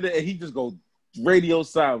 And then he just goes radio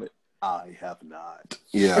silent. I have not.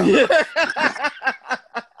 Yeah.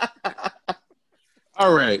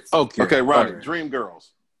 All right. Okay. Okay, Ronnie, All right. Dreamgirls.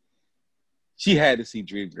 She had to see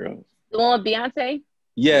Dreamgirls. The one with Beyonce?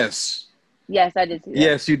 Yes. Yes, I did see that.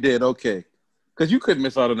 Yes, you did. Okay. Because you couldn't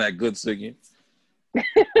miss out on that good singing. Can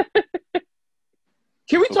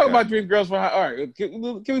we talk about Dreamgirls for all right? Can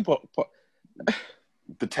we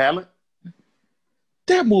The Talent?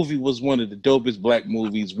 That movie was one of the dopest black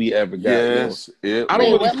movies we ever got. Yes. Yo. I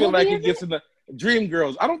don't really feel like it gets enough.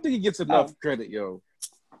 Dreamgirls. I don't think it gets enough credit, yo.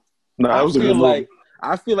 No, that was a good movie.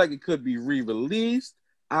 I feel like it could be re-released.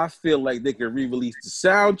 I feel like they could re-release the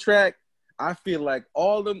soundtrack. I feel like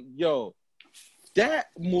all them, yo, that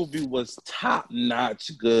movie was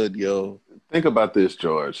top-notch good, yo. Think about this,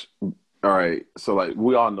 George. All right, so like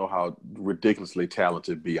we all know how ridiculously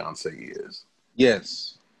talented Beyonce is.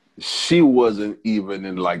 Yes. She wasn't even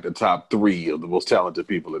in like the top 3 of the most talented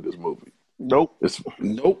people in this movie. Nope.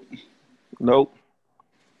 Nope.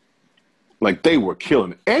 Like they were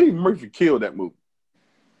killing it. Eddie Murphy killed that movie.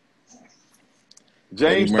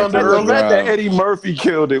 James Thunder Earl. The fact that Eddie Murphy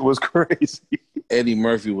killed it was crazy. Eddie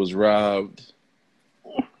Murphy was robbed.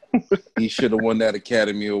 He should have won that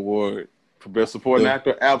Academy Award. For Best Supporting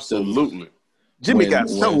Actor? Absolutely. Jimmy got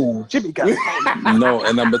sold. No,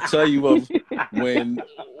 and I'm gonna tell you of when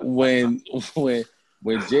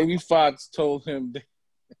Jamie Foxx told him that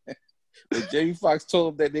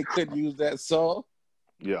they couldn't use that song.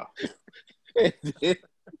 Yeah. And then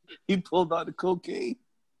he pulled out the cocaine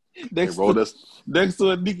next to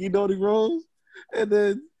a Nikki Noni Rose, and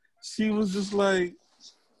then she was just like,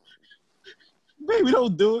 "Baby,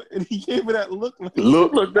 don't do it." And he gave her that look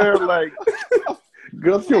there like,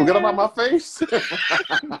 "Good fuel, get out my face."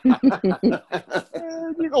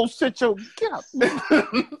 You gonna sit your cap.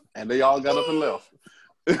 And they all got up and left.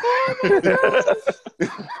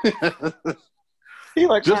 He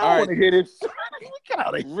like, just I want to hit it. Get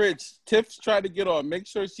out of here. Rich, Tiff's tried to get on. Make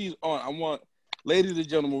sure she's on. Ladies and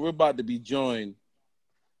gentlemen, we're about to be joined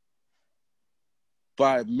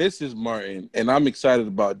by Mrs. Martin, and I'm excited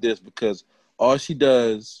about this because all she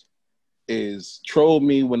does is troll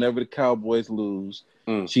me whenever the Cowboys lose.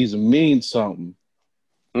 She's mean something.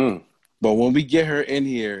 But when we get her in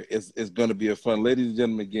here, it's going to be a fun. Ladies and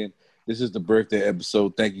gentlemen, again, this is the birthday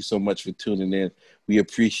episode. Thank you so much for tuning in. We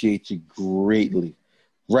appreciate you greatly.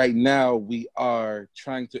 Right now, we are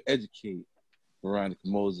trying to educate Veronica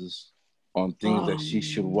Moses on things that she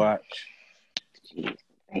should watch. Jeez.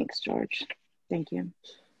 Thanks, George. Thank you.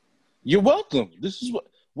 You're welcome. This is what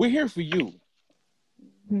we're here for you.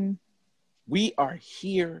 Mm-hmm. We are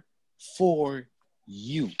here for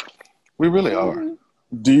you. We really are.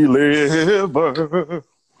 Deliver.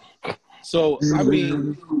 So, I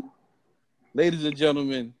mean, ladies and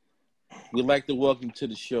gentlemen, we'd like to welcome to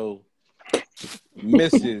the show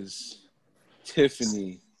Mrs.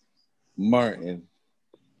 Tiffany Martin.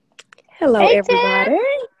 Hello, Hey, everybody.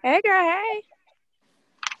 Hey, girl. Hey.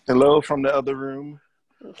 Hello from the other room.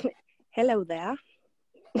 Hello there.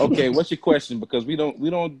 Okay, what's your question? Because we don't,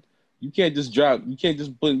 you can't just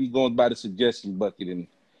put me going by the suggestion bucket and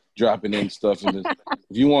dropping in stuff. And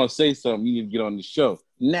if you want to say something, you need to get on the show.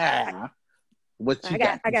 Nah. What you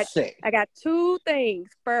got to say? I got two things.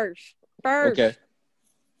 First. Okay.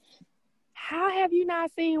 How have you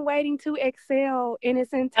not seen Waiting to Excel in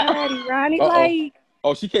its entirety, Ronnie? Uh-oh.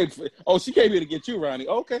 Like, She came here to get you, Ronnie.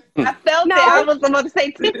 Okay. I felt it. I was about to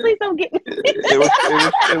say, please don't get me.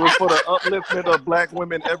 It was for the upliftment of Black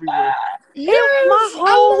women everywhere. my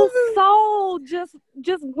whole soul just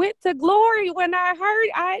went to glory when I heard.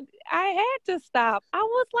 I had to stop. I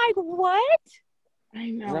was like, what? I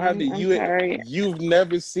know. Ronnie, I'm sorry. you've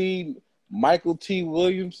never seen Michael T.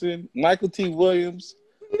 Williams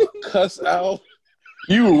cuss out.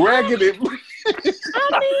 You raggedy.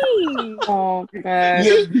 I mean, Oh, God.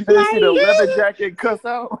 You didn't see the leather jacket cuss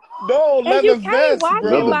out? No, and leather you can't vest, watch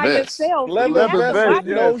bro. it by Leather vest. yourself. Leather You have to vest, watch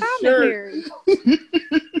no the shirt. commentary.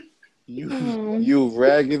 You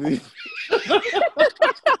raggedy.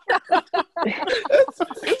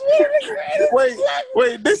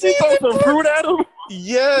 Wait, did she throw some fruit at him?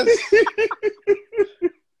 Yes.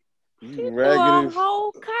 He You threw a raggedy.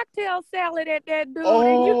 whole cocktail salad at that dude. And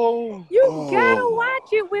Oh, you gotta watch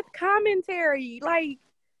it with commentary. Like,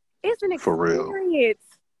 it's an For real. experience.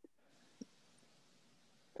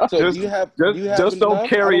 So Just- you have Just don't enough?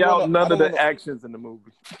 carry I don't out wanna- none I of don't the wanna- actions in the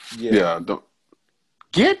movie. Yeah, don't.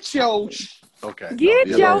 Get your. Okay. Get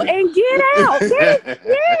no, Joe and get out.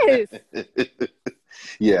 Yes.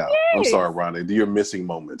 Yeah, I'm Yes. sorry, Ronnie. You're missing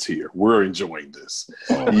moments here. We're enjoying this.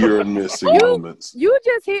 You're missing moments. You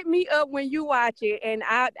just hit me up when you watch it, and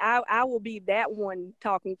I will be that one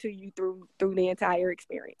talking to you through the entire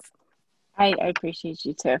experience. I appreciate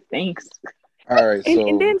you, Tiff. Thanks. All right. So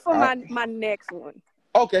And then for my next one,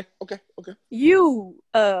 Okay. you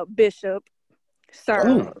Bishop,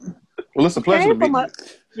 sir, Well, it's a pleasure to came meet from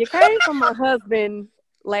you came from my husband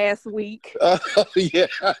last week. Yeah.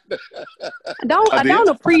 I don't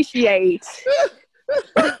appreciate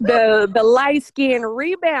the light skin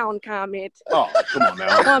rebound comment Oh, come on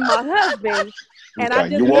now. on my husband. And I Okay,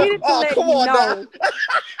 just you want- needed to let come you on know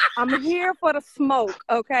I'm here for the smoke,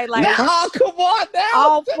 okay? Like, Oh, come on now.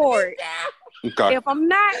 all for it. Okay. If I'm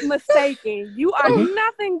not mistaken, you are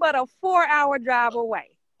nothing but a 4-hour drive away.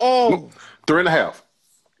 Oh. 3.5.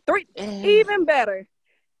 3, even better.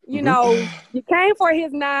 You know, you came for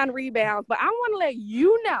his 9 rebounds, but I want to let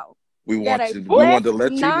you know We That want a to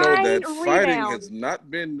let you know that blessed fighting rebound. has not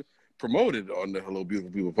been promoted on the Hello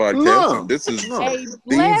Beautiful People podcast. No. This is No. a these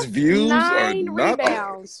blessed views are 9 not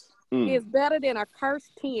rebounds Mm. is better than a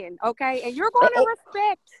cursed 10, okay? And you're going to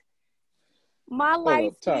respect my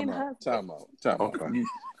light skin husband. Time out. Okay.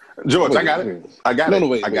 George, I got it. I got it. No,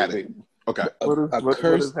 wait, I got wait. it. Okay. What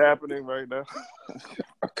is happening right now?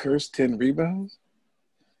 A cursed 10 rebounds?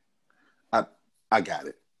 I got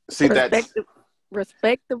it. See, that's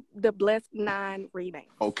Respect the blessed 9 rebounds.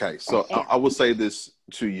 okay. So I will say this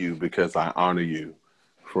to you because I honor you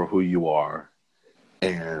for who you are,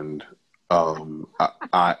 and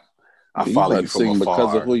I follow you from afar.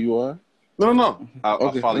 Because of who you are? No. I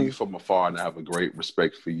Okay. follow you from afar, and I have a great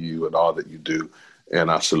respect for you and all that you do,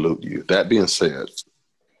 and I salute you. That being said,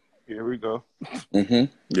 Here we go.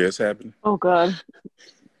 Mm-hmm. Yeah, it's happening. Oh, God.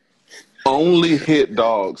 only hit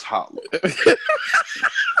dogs holler.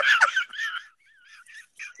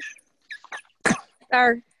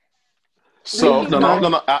 Sir, So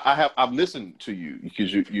no. I've listened to you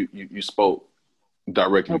because you spoke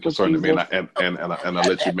directly Help us, concerning me, Jesus. and I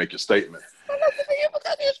let you make your statement.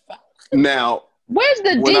 Now, Where's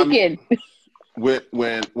the When I'm- deacon?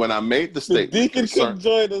 when I made the The statement, deacon can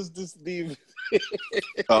join us this evening.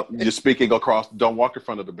 you're speaking across. Don't walk in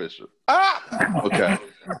front of the bishop. Okay.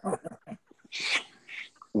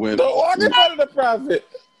 Don't walk in front of the prophet.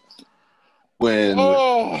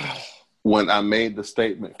 when I made the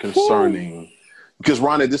statement concerning, because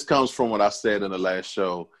Ronnie, this comes from what I said in the last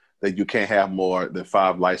show, that you can't have more than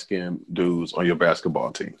 5 light-skinned dudes on your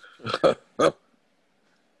basketball team.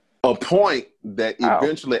 A point that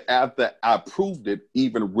eventually, after I proved it,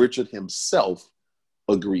 even Richard himself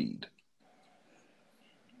agreed.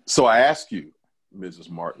 So I ask you,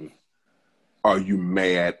 Mrs. Martin, are you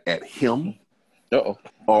mad at him? Or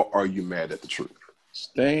are you mad at the truth?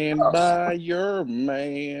 Stand by your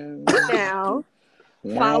man. Now,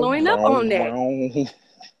 following up on that.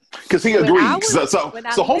 Because he agreed.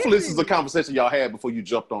 So hopefully this is a conversation y'all had before you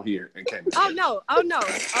jumped on here and came. Oh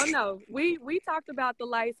no. We talked about the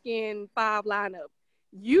light skin 5 lineup.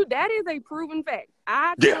 That is a proven fact.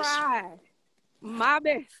 I tried my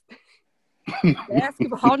best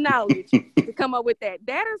basketball knowledge to come up with that.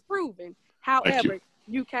 That is proven. However,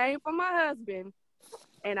 you came from my husband,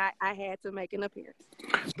 and I had to make an appearance.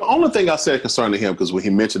 The only thing I said concerning him, because when he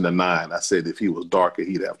mentioned the 9, I said if he was darker,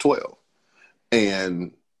 he'd have 12.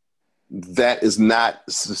 And that is not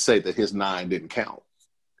to say that his 9 didn't count.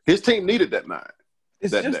 His team needed that 9.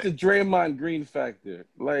 It's that just day. the Draymond Green factor.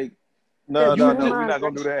 Like, no, we're not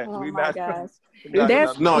gonna do that. Oh We're my not. gosh.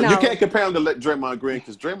 No, you can't compare him to Draymond Green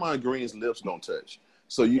because Draymond Green's lips don't touch.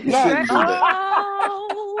 So you shouldn't do that.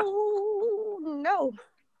 Oh no.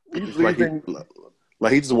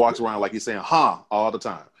 Like he just walks around like he's saying "huh" all the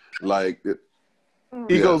time. Like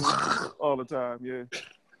he goes all the time. Yeah.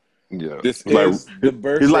 Yeah. This like, is the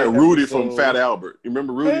birthday he's like Rudy episode. from Fat Albert. You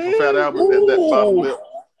remember Rudy from Fat Albert? That bottom lip.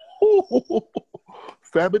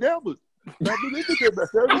 Fat Albert.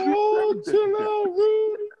 Chill out,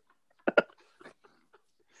 Rudy.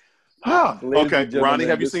 Okay, Ronnie,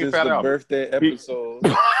 have you seen Fat Albert? Birthday episode.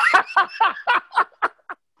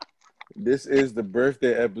 This is the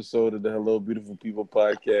birthday episode of the Hello Beautiful People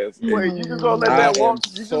podcast. Wait, you just gonna let that walk?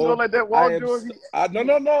 You just gonna let that walk, Georgie?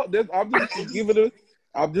 No. I'm just giving it.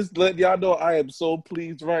 I'm just letting y'all know I am so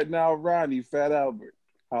pleased right now, Ronnie, Fat Albert.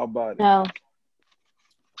 How about it? No.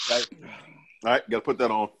 All right, gotta put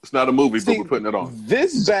that on. It's not a movie, but we're putting it on.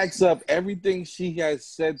 This backs up everything she has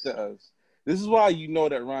said to us. This is why you know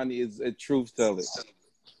that Ronnie is a truth teller.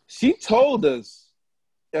 She told us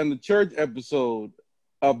in the church episode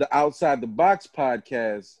of the Outside the Box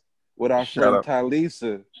podcast with our friend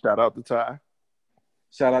Tylisa. Shout out to Ty.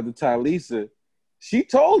 Shout out to Tylisa. She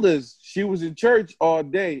told us she was in church all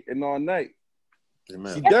day and all night.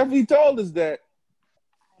 Amen. She definitely told us that.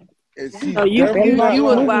 So you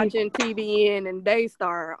was watching TBN and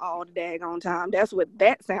Daystar all the daggone time. That's what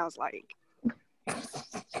that sounds like.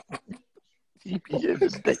 TBN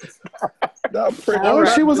and Daystar.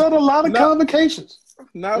 She was at a lot of convocations.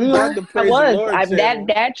 I was.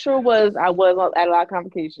 That sure was. I was at a lot of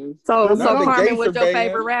convocations. So Carmen was your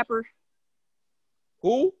favorite rapper?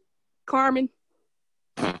 Who? Carmen.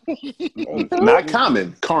 Not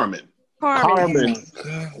Common. Carmen. Carmen.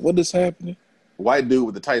 What is happening? White dude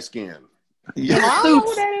with the tight skin. Yeah.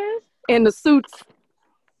 In the suits.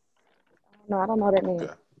 No, I don't know that name.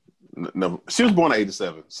 Okay. No, she was born in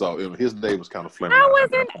 '87, so his day was kind of flaring. I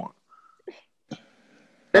wasn't.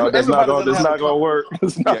 That's not gonna work.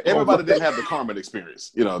 Everybody didn't have the Carmen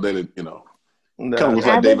experience. You know, they didn't. You know, no. kind of was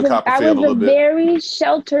like David Copperfield a little bit. I was a very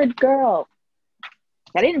sheltered girl.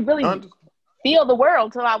 I didn't really feel the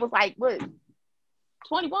world till I was like, what,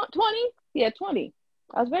 21, 20? Yeah, 20.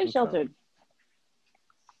 I was very sheltered.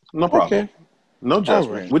 No problem. Okay. No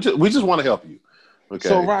judgment. Right. We just want to help you. Okay.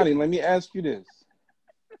 So, Ronnie, let me ask you this.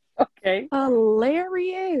 Okay.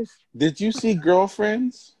 Hilarious. Did you see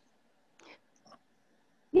Girlfriends?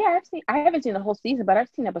 Yeah, I haven't seen the whole season, but I've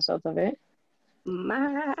seen episodes of it.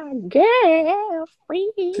 My girlfriend.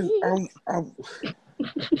 I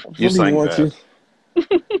you sang that.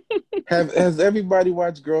 Has everybody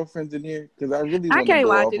watched Girlfriends in here? Because I can't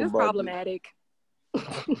watch it. It's problematic.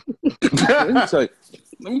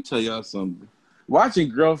 Let me tell y'all something. Watching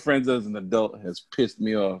Girlfriends as an adult has pissed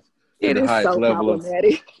me off. It is so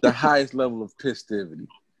problematic. The highest level of pissivity.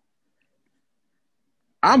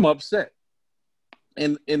 I'm upset.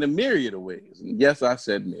 In a myriad of ways. And yes, I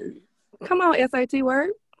said myriad. Come on, SAT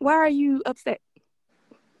word. Why are you upset?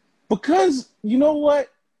 Because you know what?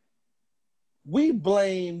 We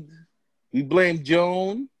blamed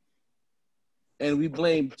Joan and we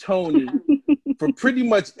blamed Tony for pretty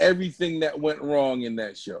much everything that went wrong in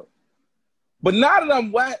that show. But now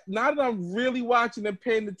that I'm really watching and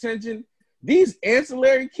paying attention, these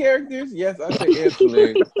ancillary characters, yes, I say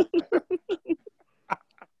ancillary,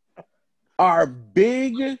 are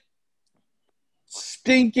big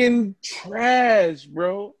stinking trash,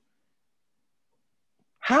 bro.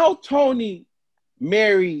 How Tony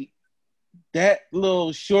married that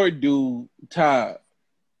little short dude, Todd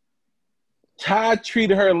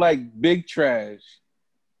treated her like big trash.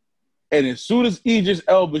 And as soon as Idris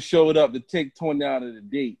Elba showed up to take Tony out of the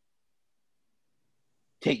date,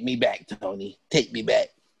 take me back, Tony. Take me back.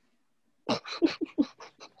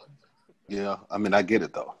 Yeah, I mean, I get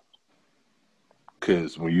it, though.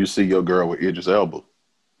 Because when you see your girl with Idris Elba.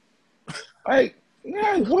 Like,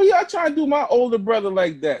 yeah, what y'all trying to do my older brother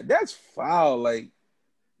like that? That's foul. Like,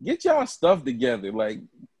 get y'all stuff together. Like,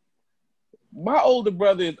 my older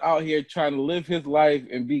brother is out here trying to live his life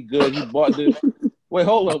and be good. He bought this. Wait,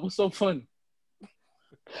 hold up. What's so funny?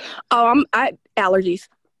 Oh, allergies.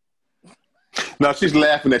 No, she's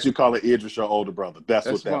laughing at you calling Idris your older brother. That's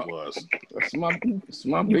what that was. That's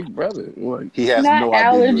my big brother. Like, he has not no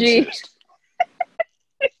allergy. idea you exist.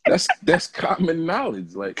 That's common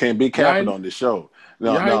knowledge. Like, can't be capping on this show.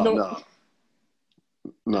 No.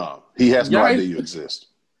 He has no idea you exist.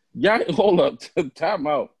 Hold up. Time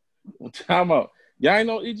out. Y'all ain't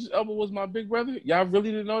know Idris Elba was my big brother? Y'all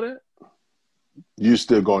really didn't know that? You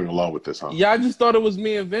still going along with this, huh? Y'all just thought it was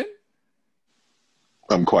me and Vin?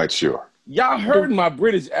 I'm quite sure. Y'all heard my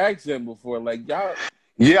British accent before. Like, y'all...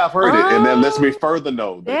 Yeah, I've heard it. And that lets me further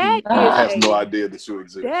know that he has no idea that you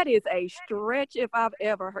exist. That is a stretch if I've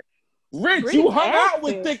ever heard. Rich, British you hung accent. out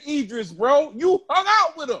with Thick Idris, bro. You hung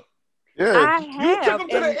out with him. Yeah. I have. You took him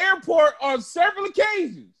to the airport on several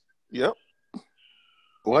occasions. Yep.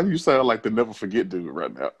 Why do you sound like the never forget dude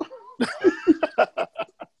right now?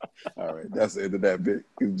 All right, that's the end of that bit.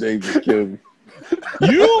 James just killed me.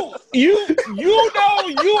 You know you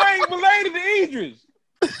ain't related to Idris.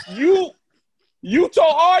 You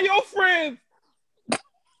told all your friends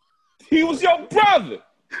he was your brother.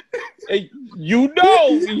 And you know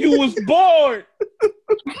you was born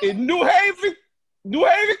in New Haven,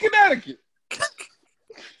 Connecticut.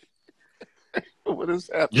 What is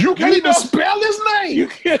happening? You can't even spell his name.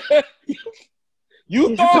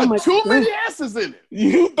 You thought too many S's in it.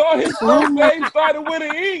 You thought his first name started with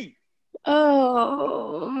an E.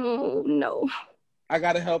 Oh, no. I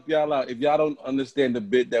got to help y'all out. If y'all don't understand the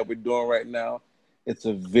bit that we're doing right now, it's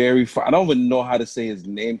a very fun. I don't even know how to say his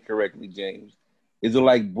name correctly, James. Is it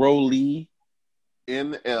like Broly?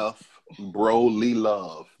 NF, Broly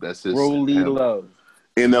Love. That's his. Broly Love.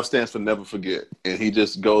 NF stands for never forget. And he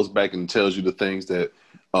just goes back and tells you the things that,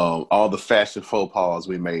 all the fashion faux pas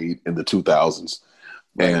we made in the 2000s.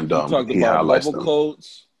 And he talked about bubble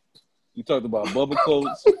coats. He talked about bubble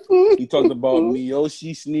coats. He talked about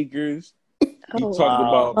Miyoshi sneakers. He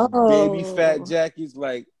talked about baby fat jackets.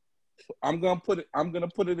 Like, I'm gonna put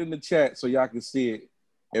it in the chat so y'all can see it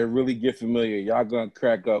and really get familiar. Y'all gonna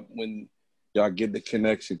crack up when y'all get the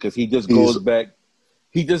connection because he just goes back.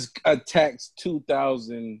 He just attacks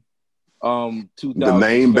 2000 the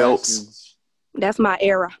name belts. That's my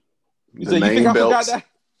era. The name belts.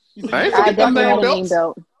 I definitely had a name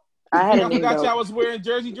belt. I had a name belt. Y'all was wearing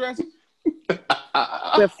jersey dresses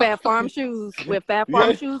with fat farm shoes, and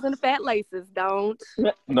the fat laces. Don't.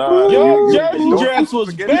 No, your jersey dress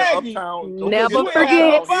was baggy. Never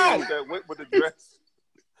forget. That went with the dress.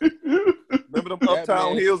 Remember them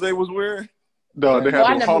Uptown heels they was wearing? No, they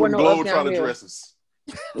had the Harlem Globetrotter dresses.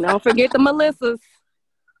 Don't forget the Melissas.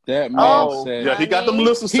 That man said, yeah, he got the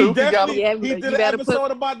Melissas too. He did an episode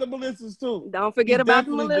about the Melissas too. Don't forget about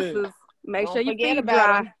the Melissas. Make sure your feet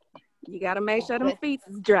dry. You gotta make sure them feet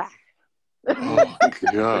is dry. Oh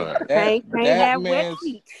God! Can't have wet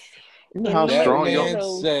feet. How strong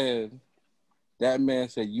that man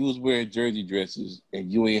said you was wearing jersey dresses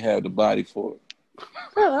and you ain't have the body for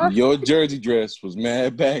it. Your jersey dress was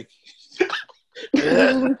mad baggy.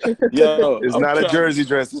 Yo, it's not a jersey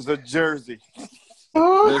dress, it's a jersey.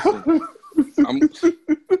 Listen,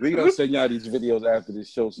 we gonna send y'all these videos after this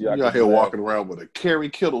show so y'all out here walking around with a Kerry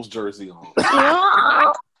Kittles jersey on.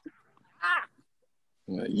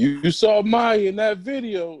 You saw Maya in that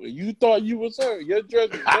video and you thought you was her. Your dress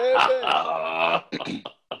was bad.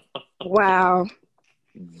 Wow.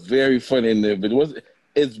 Very funny in there, but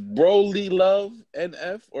it's Broly Love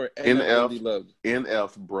NF or NF Love?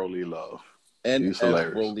 NF Broly Love.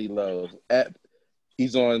 NF Broly Love.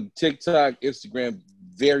 He's on TikTok, Instagram.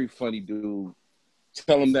 Very funny dude.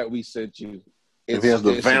 Tell him that we sent you. If he has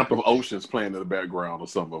the Vamp of Oceans playing in the background or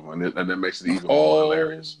something, and that makes it even more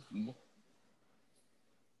hilarious.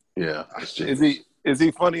 Yeah. Is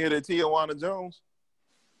he funnier than Tijuana Jones?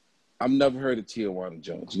 I've never heard of Tijuana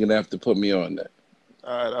Jones. You're gonna have to put me on that.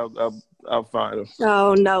 All right, I'll find him.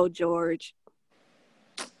 Oh no, George.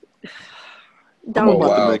 I'm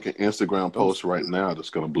about to make an Instagram post right now that's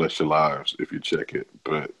gonna bless your lives if you check it.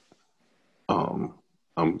 But I'm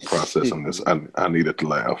processing this. I needed to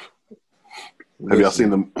laugh. Have y'all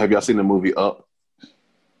seen the movie Up?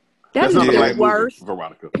 That's not a the black worst movie,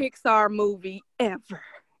 Veronica. Pixar movie ever.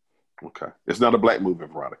 Okay, it's not a black movie,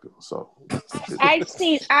 Veronica. So I've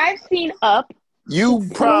seen Up. You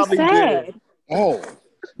probably so sad. did. Oh,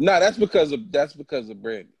 no, that's because of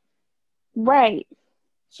Brandy. Right.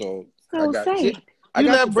 So So I got sad. you. You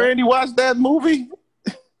let Brandy watch that movie?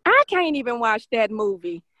 I can't even watch that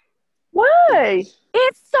movie. Why?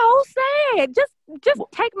 It's so sad. Just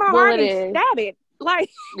take my heart and stab it. Like,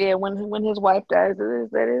 yeah, when his wife dies,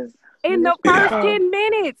 that is in the first 10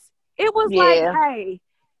 minutes, it was like, hey,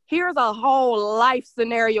 here's a whole life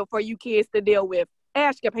scenario for you kids to deal with.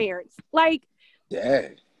 Ask your parents. Like,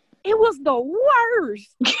 Dang. It was the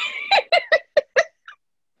worst.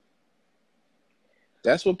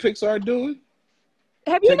 That's what Pixar doing?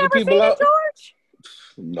 Have you never seen it, George?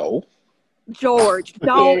 No. George,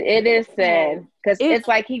 don't. It is sad because it's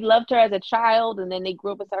like he loved her as a child, and then they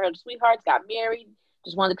grew up as her sweethearts, got married,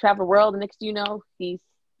 just wanted to travel the world. And next thing you know, he's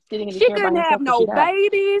sitting in the chair by himself. She couldn't have no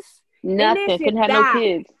babies. Nothing. Couldn't have no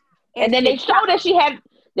kids. And then they showed that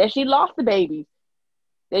she lost the babies.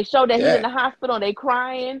 They showed that he's in the hospital and they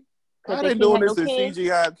crying. How they doing this in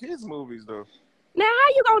CGI kids movies though? Now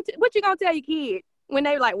what you gonna tell your kid when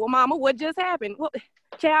they like, well, mama, what just happened? Well,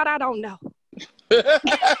 child, I don't know.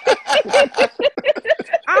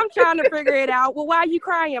 I'm trying to figure it out. Well, why are you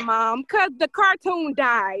crying, Mom? Because the cartoon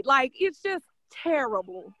died. Like, it's just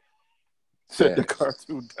terrible. Said the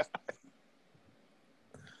cartoon died.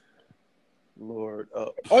 Lord.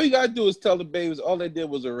 All you gotta do is tell the babies. All they did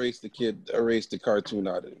was erase the cartoon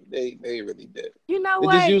out of them. They really did. You know they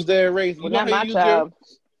what? They just used their erase. Well, not my child.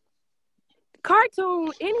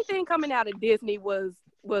 Cartoon, anything coming out of Disney was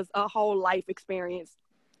a whole life experience.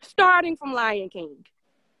 Starting from Lion King.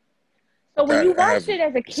 So when you watch it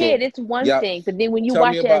as a kid, it's one thing. But then when you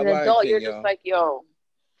watch it as an adult, you're just like, yo,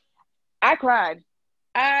 I cried.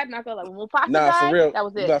 I'm not gonna lie. When Mufasa died, for real. That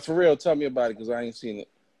was it. Nah, for real. Tell me about it because I ain't seen it.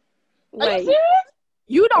 Wait,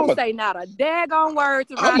 you don't say not a daggone word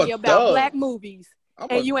to Ronnie about black movies.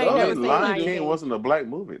 And you ain't never seen Lion King. Wasn't a black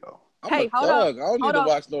movie though. I'm a thug. I don't need to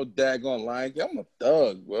watch no daggone Lion King. I'm a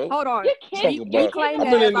thug, bro. Hold on. We claim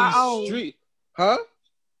that as our own. Street. Huh?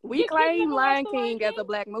 We claim Lion King as a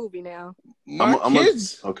black movie now.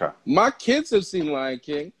 My kids have seen Lion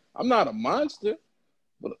King. I'm not a monster.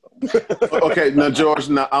 But, okay, now George,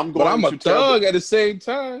 I'm a thug at the same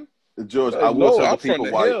time. George, I will tell the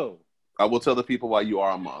people why. I will tell the people why you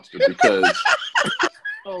are a monster because.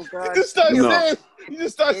 Oh God! You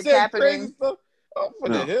just start saying crazy stuff. I'm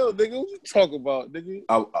from the hill, nigga. What you talking about, nigga?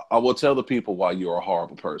 I will tell the people why you're a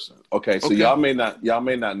horrible person. Okay, so y'all may not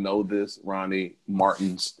know this, Ronnie,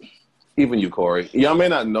 Martins, even you, Corey. Y'all may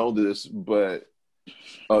not know this, but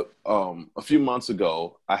a few months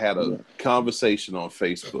ago, I had a conversation on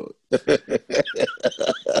Facebook.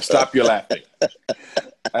 Stop your laughing.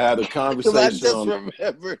 I had a conversation. I just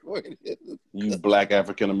remembered what it is. You black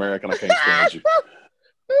African American, I can't stand you.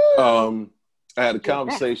 I had a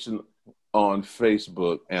conversation on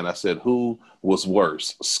Facebook, and I said, "Who was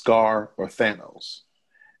worse, Scar or Thanos?"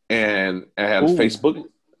 And I had a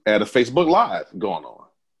Facebook Live going on,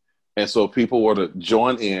 and so people were to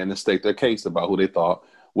join in and state their case about who they thought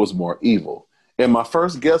was more evil. And my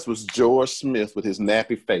first guess was George Smith with his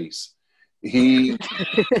nappy face. He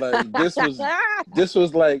like this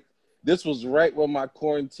was right when my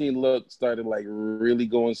quarantine look started like really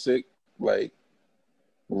going sick. Like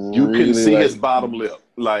you couldn't see his bottom lip,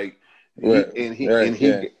 like.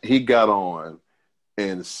 He got on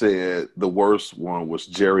and said the worst one was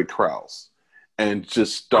Jerry Krause and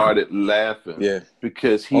just started laughing. Yeah,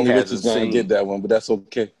 because he hasn't seen get that one, but that's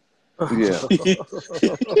okay. Yeah.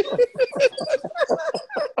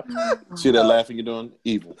 See that laughing you're doing?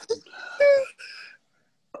 Evil.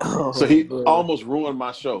 So he almost ruined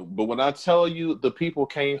my show. But when I tell you the people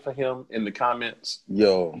came for him in the comments,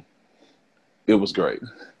 it was great.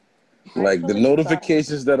 Like the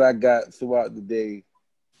notifications that I got throughout the day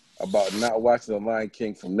about not watching The Lion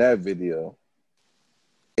King from that video,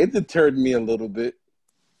 it deterred me a little bit.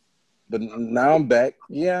 But now I'm back.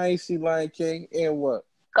 Yeah, I ain't see Lion King. And what?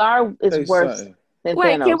 Scar is worse than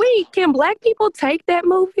Wait, Thanos. can black people take that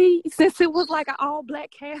movie since it was like an all black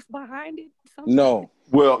cast behind it? No.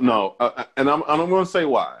 Well, no. And I'm going to say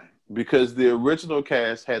why. Because the original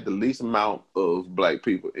cast had the least amount of black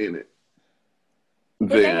people in it.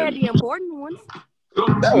 They had the important ones.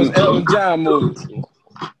 That was Elton John movie.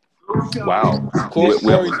 Wow. Corey's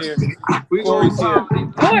here. Corey's here.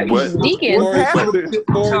 Corey's Deacon. Corey's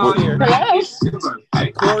here.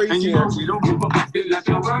 Corey's here.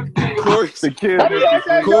 Corey's the kid.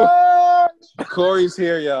 Corey's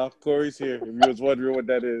here, y'all. Corey's here. If you was wondering what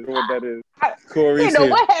that is, Corey's You know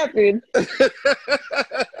here. what happened?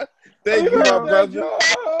 Thank you, my brother.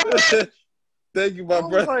 Thank you, my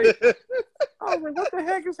brother. I was like, what the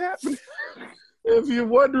heck is happening? If you're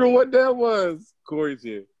wondering what that was, Corey's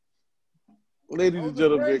here. Ladies and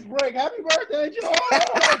gentlemen. Break. Happy birthday, Joe.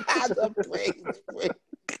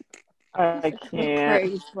 I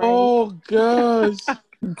can't. Oh, gosh.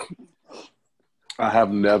 I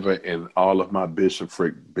have never in all of my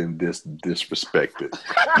bishopric been this disrespected.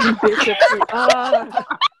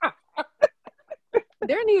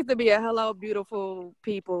 There needs to be a Hello Beautiful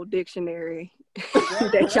People dictionary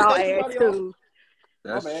that y'all add to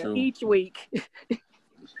That's true. each week.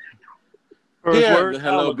 Yeah,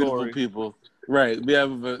 hello, beautiful people. Right. We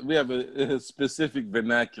have a specific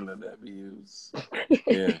vernacular that we use.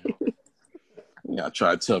 Yeah. Y'all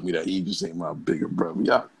try to tell me that Idris ain't my bigger brother.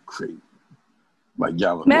 Y'all crazy.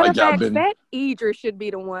 Matter of fact, that Idris should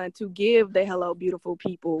be the one to give the Hello Beautiful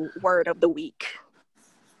People word of the week.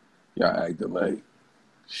 Y'all acting like,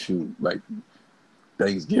 shoot, like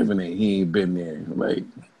Thanksgiving and he ain't been there. Like,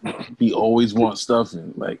 he always wants stuff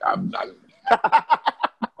and like, I'm not.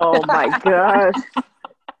 Oh my gosh.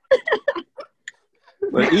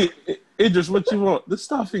 Like, Idris, what you want? The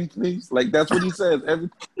stuffing, please. Like, that's what he says.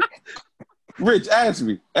 Rich, ask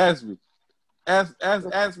me. Ask me if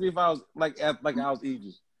I was like I was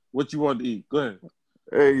Idris. What you want to eat? Go ahead.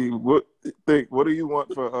 Hey, what do you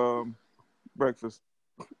want for breakfast?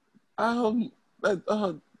 Tea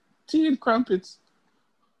and crumpets.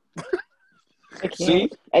 I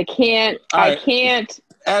can't.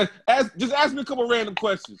 Just ask me a couple random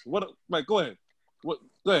questions. Go ahead.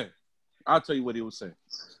 Go ahead. I'll tell you what he was saying.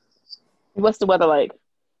 What's the weather like?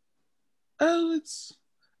 Oh, it's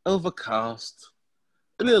overcast,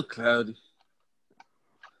 a little cloudy.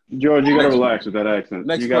 George, you gotta relax with that accent.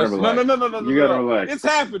 Next you gotta question. relax. No. You gotta relax. It's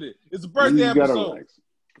happening. It's a birthday you gotta episode. relax.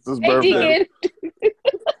 It's his Hey, birthday. Deacon.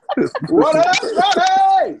 What up,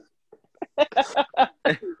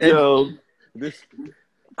 buddy? Yo,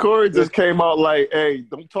 Corey just came out like, hey,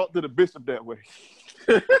 don't talk to the bishop that way.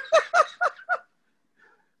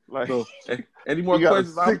 Like, So, any more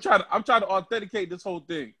questions? I'm trying to authenticate this whole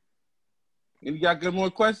thing. Any y'all got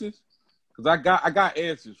more questions? Because I got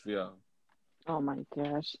answers for y'all. Oh my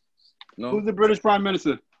gosh. No. Who's the British Prime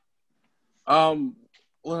Minister?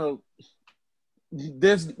 Well,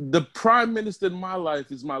 there's the Prime Minister in my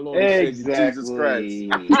life is my Lord and Savior Jesus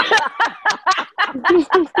Christ.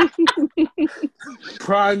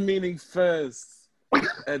 Prime meaning first,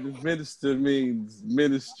 and minister means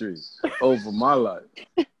ministry over my life.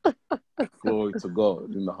 Glory to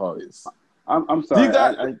God in the highest. I'm sorry.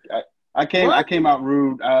 I came out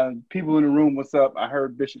rude. People in the room, what's up? I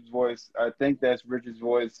heard Bishop's voice. I think that's Richard's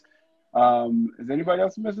voice. Is anybody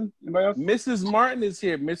else missing? Anybody else? Mrs. Martin is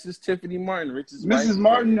here. Mrs. Tiffany Martin. Richard's Mrs. wife.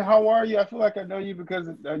 Martin, how are you? I feel like I know you because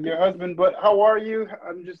of your husband, but how are you?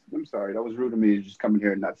 I'm sorry. That was rude of me to just come in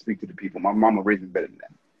here and not speak to the people. My mama raised me better than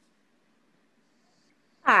that.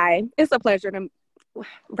 Hi, it's a pleasure to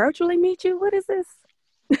virtually meet you. What is this?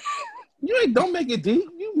 Don't make it deep.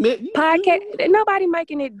 You Podcast. Nobody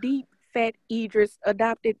making it deep. Fat Idris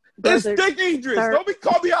adopted brother. It's Thick Idris. Sir. Don't be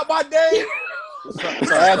calling me out my name.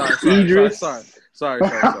 Sorry.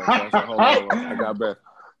 Hold on. I got back.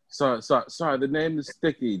 Sorry. The name is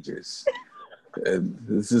Thick Idris. And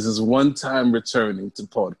this is his one-time returning to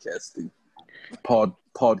podcasting.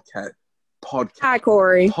 Podcast. Hi,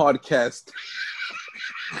 Corey. Podcast.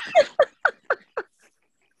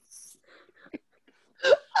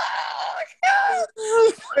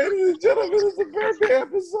 Ladies and gentlemen, it's a birthday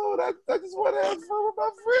episode. I just want to have fun with my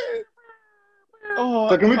friend.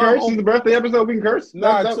 So can we curse? This is the birthday episode. We can curse?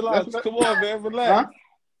 Nah, chill out. Come on, man. Relax. Huh?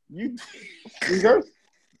 You can curse?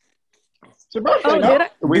 It's your birthday. Oh, no? did I?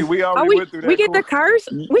 we already went through that. We get to curse?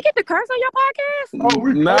 We get to curse on your podcast?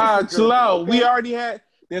 Nah, chill out. Okay. We already had.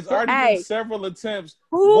 There's already been several attempts.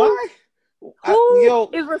 Who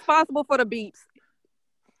is responsible for the beeps?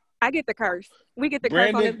 I get the curse. We get the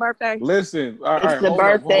curse on his birthday. Listen, it's the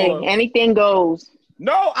birthday. Anything goes.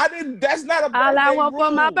 No, I didn't. That's not a birthday all I want rule.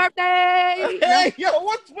 for my birthday. Hey, yo,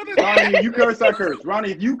 what is Ronnie, if you curse, I curse.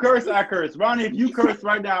 Ronnie, if you curse, I curse. Ronnie, if you curse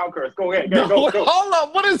right now, I'll curse. Go ahead. Go. Hold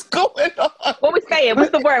on. What is going on? What we saying?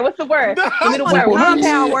 What's the word? Give me the word.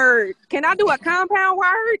 Compound word. Can I do a compound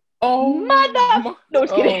word? Oh, mother. No,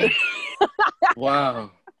 just kidding.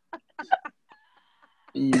 Wow.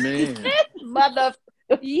 Man. Mother.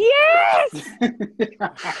 Yes. It's tingling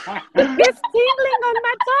on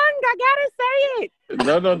my tongue. I gotta say it.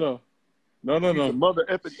 No. Mother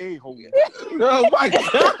effing a-hole. Oh my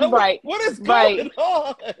God. Right. What is going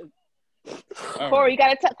on? Corey, you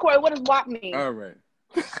gotta tell Corey, what does WAP mean? All right.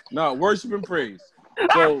 No, worship and praise.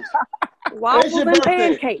 So Waffles and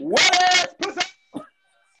pancakes.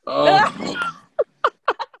 oh.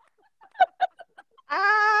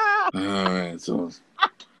 Ah! All right, so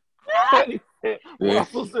Happy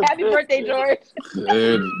birthday, George.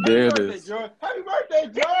 there it is. Happy birthday,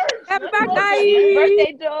 George! Happy Happy birthday!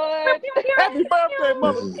 birthday, George. Happy birthday,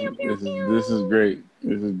 mother. This is great.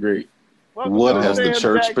 This is great. What has the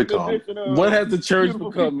church become? What has the church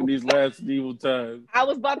become in these last evil times? I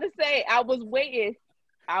was about to say, I was waiting.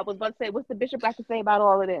 I was about to say, what's the bishop got to say about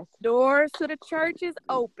all of this? Doors to the church is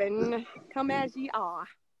open. Come as ye are.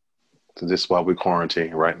 So this is why we're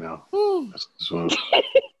quarantining right now. God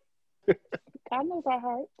knows our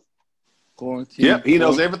hearts. Quarantine. Yep, he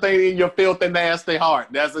knows everything in your filthy, nasty heart.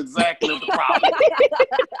 That's exactly the problem.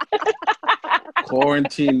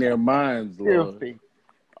 Quarantine their minds, Lord. Filthy.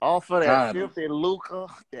 Off of that God. filthy lucre,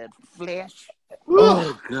 that flesh.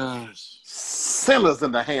 Oh gosh. Sinners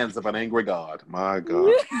in the hands of an angry God. My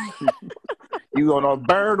God. You gonna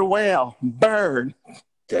burn well. Burn.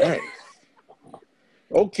 Dang.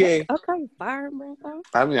 Okay. Okay, fire, bro.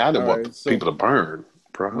 I mean, I didn't All want right, so- people to burn.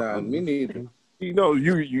 Bro. Nah, me neither. You know, it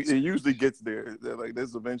usually gets there. They're like,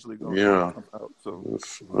 this eventually going to come out. So,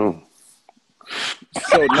 Oh.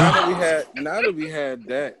 So now that we had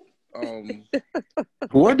that,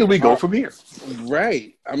 Where do we go from here?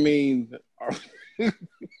 right. I mean,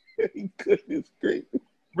 goodness great.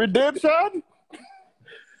 redemption?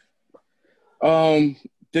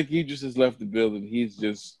 Dick Idris has left the building. He's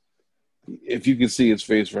just, if you can see his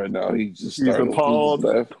face right now, he's just He's starting appalled.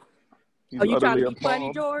 left. Oh, you trying to utterly be funny,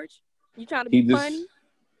 appalled. George? You trying to He be just funny?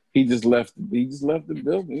 he just left the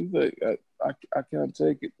building. He's like, I can't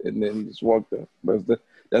take it, and then he just walked out.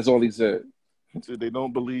 That's all he said. He said, they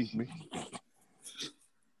don't believe me.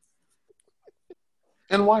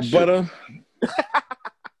 And why should But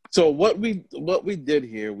so what we did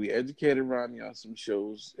here, we educated Ronnie on some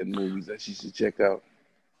shows and movies that she should check out.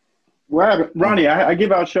 What happened? Ronnie, I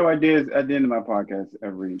give out show ideas at the end of my podcast,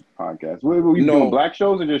 every podcast. What you No. doing, black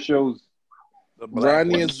shows or just shows? The black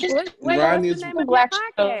Ronnie one. is What's Ronnie the is name of your Black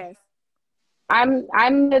podcast?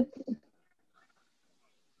 I'm the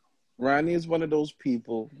Ronnie is one of those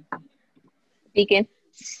people deacon.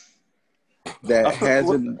 that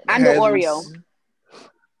hasn't. I'm the hasn't- Oreo.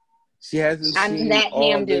 She hasn't I'm seen that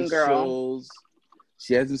all Hamden the girl. shows.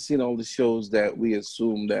 She hasn't seen all the shows that we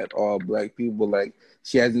assume that all black people like.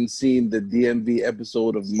 She hasn't seen the DMV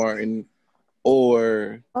episode of Martin,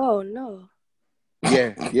 or Oh no.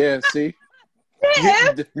 yeah. See,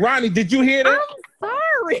 Ronnie, did you hear that? I'm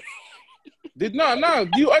sorry. No.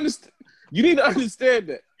 Do you understand? You need to understand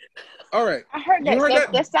that. All right. I heard that. You heard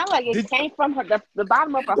That that? sound like it Did- came from her the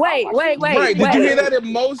bottom of her Wait, heart. wait. Right. Did you hear that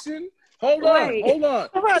emotion? Hold on. Wait. Hold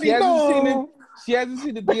on. She hasn't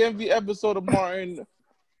seen the DMV episode of Martin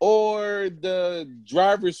or the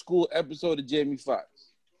driver's school episode of Jamie Foxx.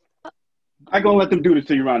 I ain't gonna let them do this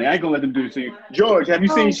to you, Ronnie. I ain't gonna let them do this to you. George, have you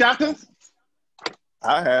seen Shotas?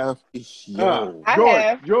 I have. Yo. I George,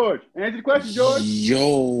 have. George, answer the question, George. I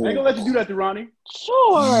ain't gonna Yo. let you do that to Ronnie.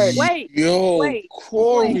 George. Wait. Yo. Wait.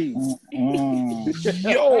 Corey.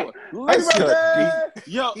 Yo. Let's Happy cut birthday!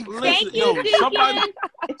 Yo. Thank Listen. you, Yo. Deacon.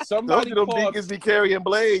 Somebody Those little called. deacons be carrying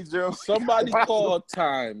blades, yo. Somebody called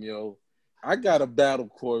time, yo. I got a battle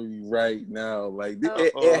Corey right now. Like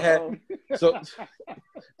it had. So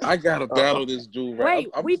I gotta battle this dude right.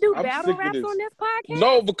 Wait, we do I'm battle sick of raps this. on this podcast?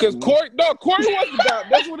 No, because Corey wants to battle.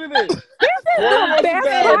 That's what it is. This is Corey wants the to best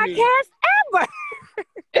battle me. podcast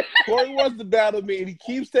ever. Corey wants to battle me, and he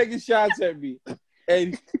keeps taking shots at me.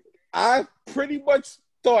 And I pretty much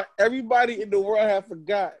thought everybody in the world had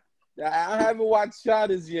forgot that I haven't watched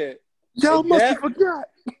Shotters yet. Y'all And must that- have forgot.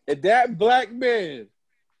 And that black man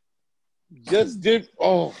just did.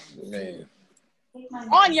 Oh man.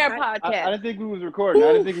 On your I podcast. didn't think we was recording.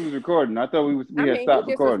 I thought we had stopped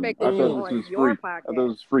recording. I thought disrespecting this was on your free. I podcast. thought it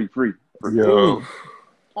was free. Yo.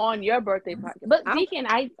 On your birthday podcast. But Deacon,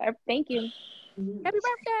 I thank you. Happy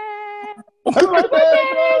birthday. Happy birthday,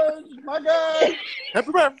 George! My God!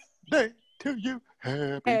 Happy birthday to you.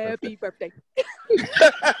 Happy birthday.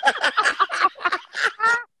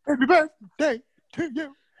 Happy birthday to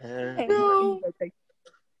you. Happy birthday.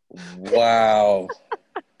 Wow.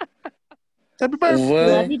 Happy birthday,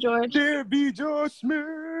 Well, Love you, George. dear B. George Smith.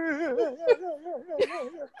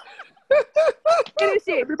 Finish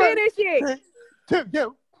it. To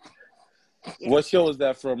you. what show is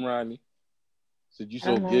that from, Ronnie? Said you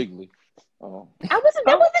so Uh-huh. giggly. Oh. That wasn't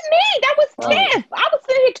me. That was Oh. Tiff. I was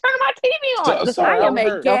sitting here turning my TV on. So- sorry, I am I'm a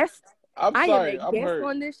hurt. guest. I'm I sorry. am a I'm guest hurt.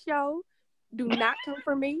 on this show. Do not come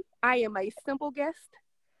for me. I am a simple guest.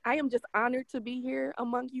 I am just honored to be here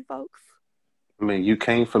among you folks. I mean, you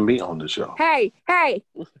came for me on the show. Hey,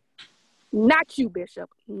 not you, Bishop.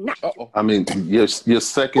 Not you. I mean, your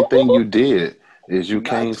second thing you did is you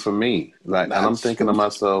came for me. Like, and I'm thinking to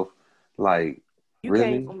myself, like, you really?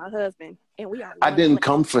 came for my husband, and we are. I didn't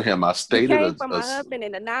come for him. I stated you came for my husband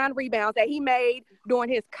and the 9 rebounds that he made during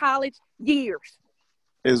his college years.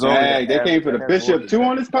 Hey, they came for the Bishop too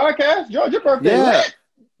on this podcast. George, your birthday. Yeah,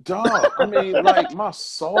 dog. I mean, like, my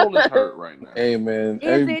soul is hurt right now. Hey, man.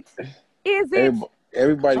 Is it?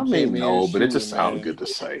 Everybody I mean, came in. no, but it just sounded good to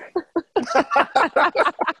say.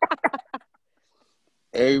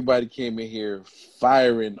 Everybody came in here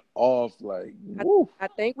firing off like. I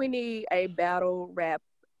think we need a battle rap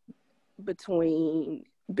between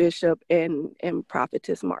Bishop and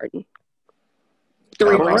Prophetess Martin.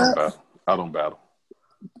 3 rounds. I don't battle.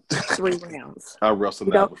 3 rounds. I wrestle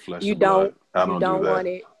not with flesh and blood. I don't do that. Want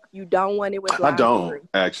it. You don't want it with blind I don't fury.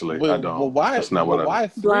 actually. Well, I don't. Well, why? That's not what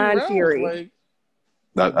why blind fury.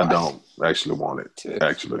 Like, I don't actually want it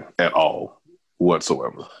actually at all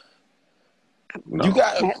whatsoever. No. You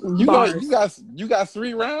got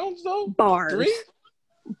 3 rounds though. Bars. 3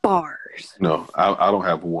 bars. No, I don't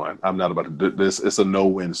have one. I'm not about to do this. It's a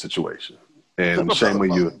no-win situation, and shame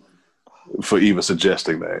on you for even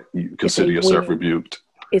suggesting that. You consider yourself rebuked.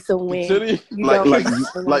 It's a win. Consider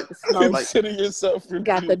yourself rebuked.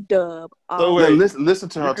 Got the dub. So wait, listen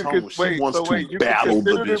to her tone. She wants to battle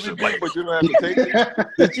the Bishop. But you don't have to take it.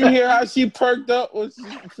 Did you hear how she perked up?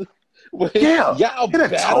 Yeah, y'all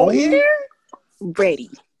battle here. Ready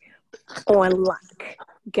on lock.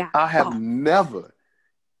 I have never.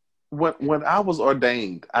 When I was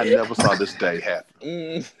ordained, I never saw this day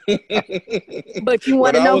happen. But you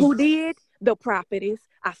want to know who did? The prophetess.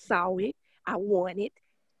 I saw it. I want it.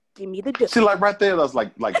 Give me the. See, like right there, that's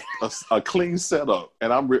like a clean setup,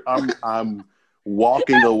 and I'm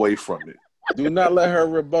walking away from it. Do not let her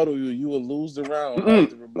rebuttal you. You will lose the round.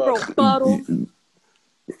 Rebuttal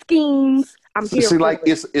schemes. I'm here. See, like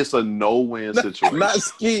it's a no-win situation. Not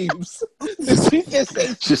schemes.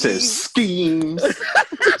 She says schemes,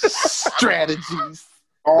 strategies.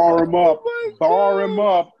 Bar him up. Bar him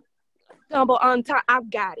up. Stumble on time. I've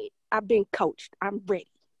got it. I've been coached. I'm ready.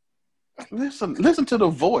 Listen to the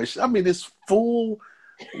voice. I mean, it's full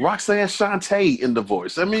Roxanne Shante in the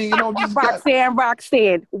voice. I mean, just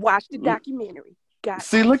Roxanne. Watch the documentary.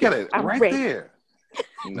 See, look at it. I'm right ready. There.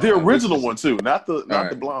 The original one too, not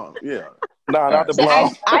the blonde. Yeah. No, not the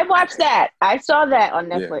blonde. I watched that. I saw that on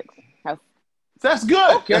Netflix. Yeah. That's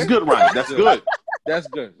good. Okay. That's good, Ryan. That's good. That's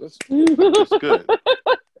good. That's good.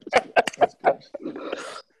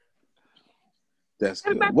 That's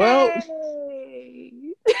good. Well,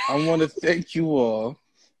 I want to thank you all.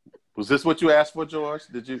 Was this what you asked for, George?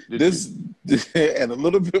 Did you? And a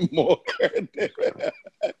little bit more.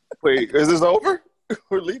 Wait, is this over?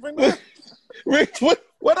 We're leaving now? Rick,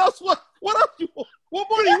 what else? What else? What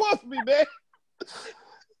more do you want from me, man?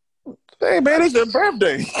 Hey, man, it's your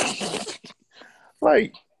birthday.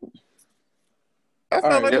 Like, I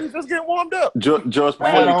sound like you just getting warmed up. George, I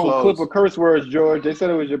had a whole clip of curse words, George. They said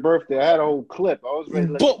it was your birthday. I had a whole clip. I was ready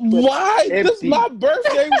to But why? This is my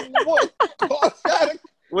birthday.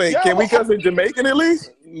 Wait, can we cuss in Jamaican at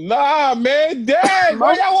least? Nah, man. Dang,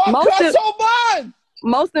 why y'all want to cuss so much?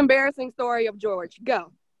 Most embarrassing story of George.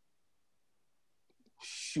 Go.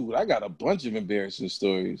 Shoot, I got a bunch of embarrassing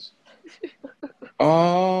stories.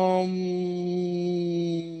 I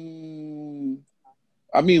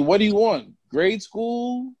mean, what do you want? Grade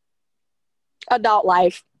school? Adult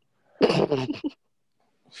life.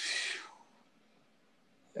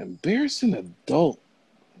 Embarrassing adult.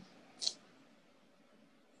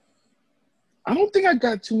 I don't think I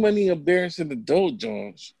got too many embarrassing adult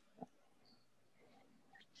Jones.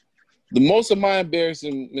 The most of my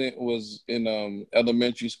embarrassment was in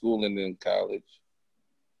elementary school and then college.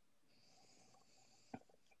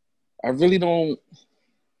 I really don't.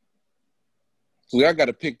 So I got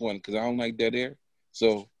to pick one because I don't like dead air.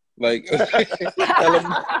 So like, I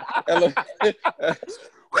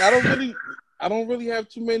don't really have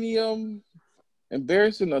too many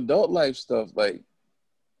embarrassing adult life stuff. Like,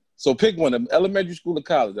 so pick one. Elementary school or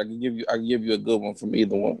college. I can give you a good one from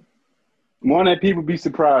either one. One that people be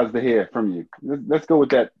surprised to hear from you. Let's go with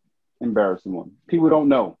that embarrassing one. People don't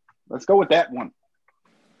know. Let's go with that one.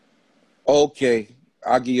 Okay,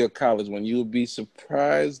 I'll give you a college one. You'll be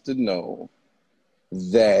surprised to know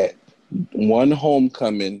that one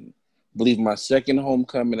homecoming, I believe my second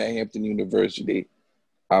homecoming at Hampton University,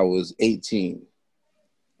 I was 18.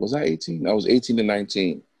 Was I 18? I was 18 to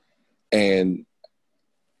 19. And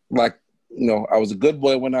I was a good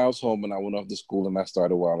boy when I was home, and I went off to school and I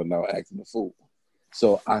started wilding out, acting a fool.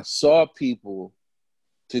 So I saw people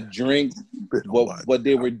to drink what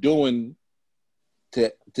they were doing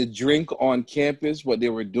to drink on campus. What they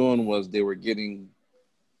were doing was they were getting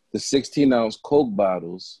the 16-ounce Coke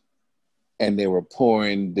bottles and they were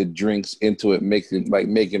pouring the drinks into it,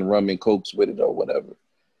 making rum and Cokes with it or whatever.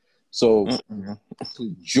 So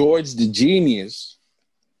George the Genius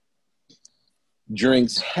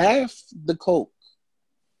drinks half the Coke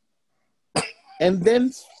and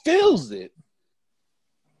then fills it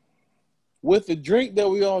with a drink that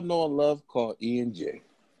we all know and love called E&J.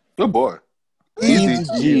 Good boy. Easy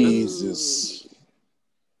Jesus.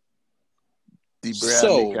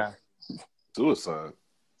 So, suicide.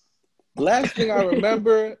 Last thing I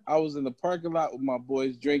remember, I was in the parking lot with my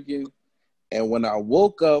boys drinking, and when I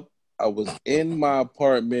woke up, I was in my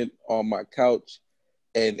apartment on my couch,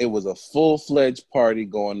 and it was a full-fledged party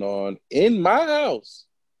going on in my house.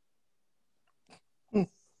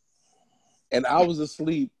 And I was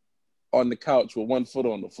asleep on the couch with one foot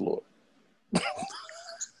on the floor.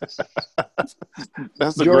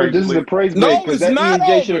 That's a George, great this is a praise break. No, it's that not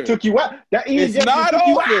E&J over. should have took you out. That E&J It's not took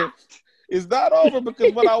you over. out. It's not over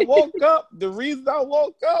because when I woke up, the reason I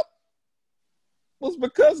woke up was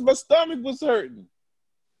because my stomach was hurting.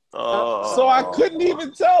 So I couldn't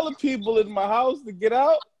even tell the people in my house to get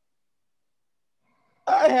out.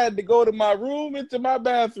 I had to go to my room, into my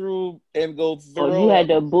bathroom, and go throw. Oh, you had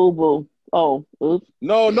to boo-boo. Oh, oops.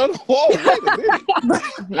 No. Whoa, wait a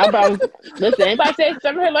minute. Listen, anybody say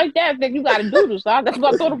something like that, then you got to do this. So that's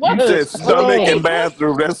what I thought it was. You said stomach and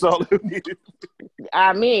bathroom. That's all it needed.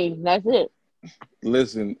 I mean, that's it.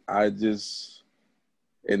 Listen, and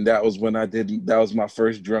that was when that was my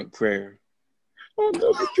first drunk prayer. I'll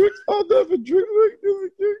never drink like this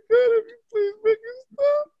again. God, if you please make it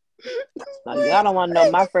stop. Y'all don't want to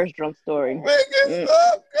know my first drunk story. Make it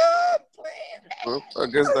stop, God, please. Well, I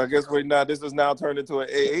guess this is now turned into an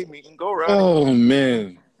AA meeting. Go around. Oh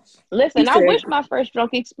man. Listen, I wish my first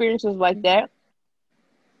drunk experience was like that.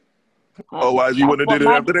 Oh, why you wouldn't have did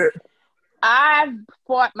it after that? I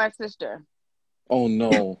fought my sister. Oh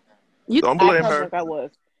no. You don't blame her. I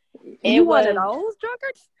was. You one of those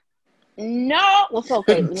drunkards? No. Well, so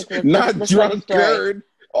okay. Not drunkard.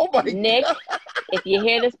 Oh my Nick, God. if you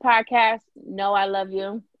hear this podcast, know I love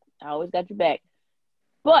you. I always got your back.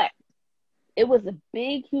 But it was a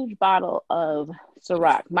big, huge bottle of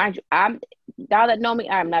Ciroc. Mind you, y'all that know me,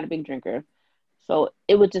 I'm not a big drinker. So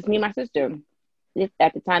it was just me and my sister.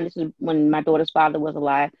 At the time, this is when my daughter's father was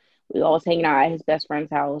alive. We were always hanging out at his best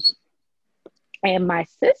friend's house. And my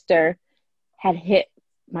sister had hit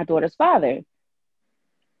my daughter's father.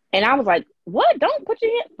 And I was like, what? Don't put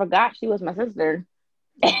your hand. Forgot she was my sister.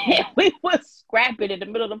 And we was scrapping in the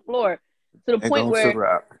middle of the floor to the point where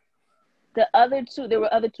there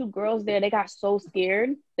were other two girls there. They got so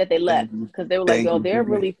scared that they left because they were like, yo, they're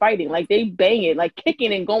really fighting. Like they banging, like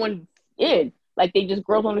kicking and going in. Like they just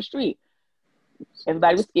girls on the street.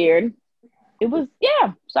 Everybody was scared. It was,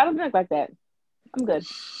 so I don't drink like that. I'm good.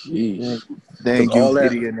 Jeez. Thank you,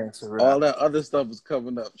 idiot. All that other stuff is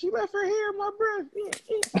coming up. She left her hair in my breath.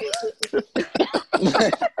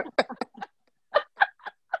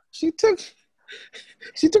 She took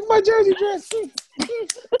my jersey dress.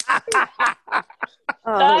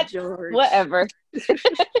 Oh, George. Whatever.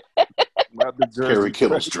 Not the Kerry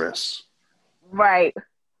Kittle's dress. Right.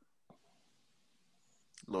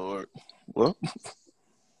 Lord. Well.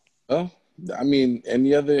 Oh, I mean,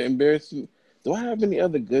 any other embarrassing? Do I have any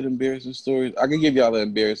other good embarrassing stories? I can give y'all an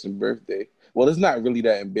embarrassing birthday. Well, it's not really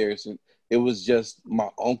that embarrassing. It was just my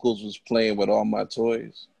uncles was playing with all my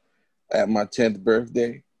toys at my 10th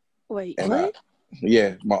birthday. Wait, and what?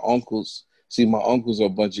 My uncles. See, my uncles are a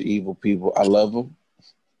bunch of evil people. I love them.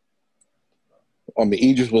 I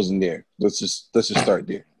mean, Idris wasn't there. Let's just start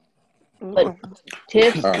there. But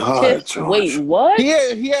Tiff, wait, what? He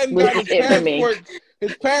hadn't got his passport.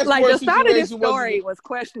 His passport like the start of this situation story was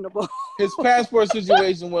questionable. His passport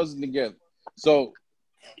situation wasn't together. So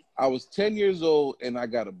I was 10 years old and I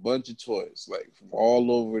got a bunch of toys, like from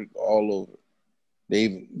all over.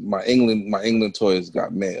 My England toys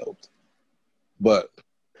got mailed. But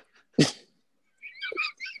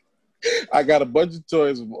I got a bunch of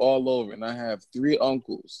toys from all over, and I have 3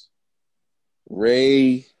 uncles,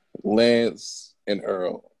 Ray, Lance, and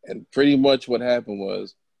Earl. And pretty much what happened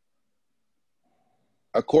was,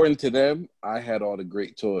 according to them, I had all the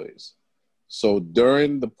great toys. So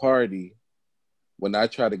during the party, when I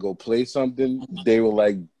tried to go play something, they would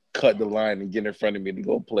like cut the line and get in front of me to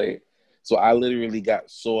go play it. So I literally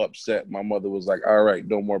got so upset. My mother was like, all right,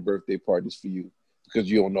 no more birthday parties for you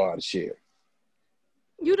because you don't know how to share.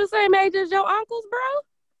 You the same age as your uncles, bro?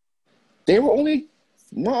 They were only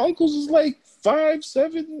My uncles is like 5,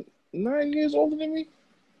 7, 9 years older than me.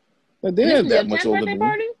 Like, they ain't that much older than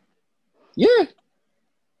me. Yeah.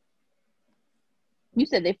 You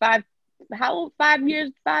said they how old? 10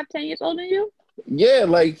 years older than you? Yeah,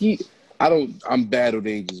 like I'm bad with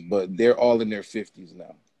ages, but they're all in their 50s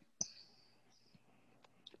now.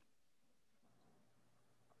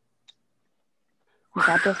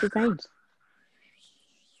 God bless the Saints.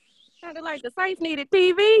 Sounded like the Saints needed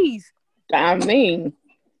TVs. I mean.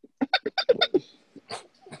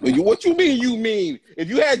 What you mean, you mean? If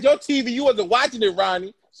you had your TV, you wasn't watching it,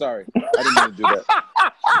 Ronnie. Sorry. I didn't mean to do that.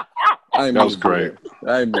 That was great.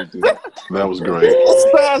 I didn't mean to do that. That was great.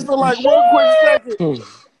 Fast for like 1 quick second.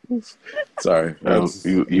 Sorry.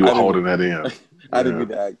 You were holding that in. I didn't mean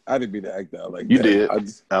to act out like you that. did.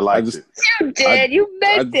 I liked it. You did. You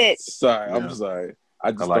meant it. Sorry. I'm sorry.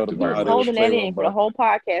 I just thought about how holding that in for the whole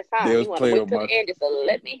podcast, huh? You want to wait till the end just to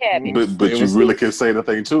let me have it. But you really can't say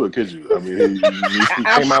anything to it, could you? I mean, he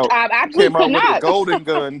came out with a golden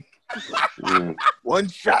gun. One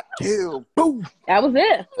shot kill. Boom. That was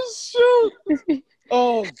it. Shoot.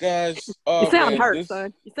 Oh, gosh. Oh, you sound hurt,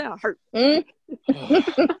 son. You sound hurt.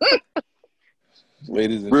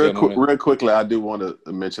 Ladies and gentlemen. Real quickly, I do want to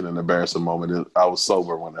mention an embarrassing moment. I was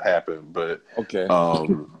sober when it happened, but okay.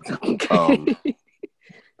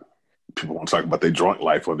 People want to talk about their drunk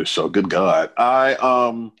life on this show. Good God. I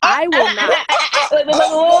will not.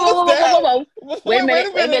 Wait a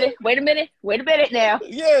minute now.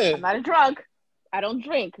 Yeah. I'm not a drunk. I don't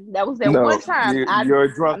drink. That was that one time. You're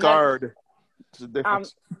a drunkard. It's a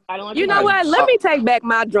difference. I don't. You know what? Let me take back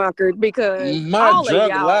my drunkard because my all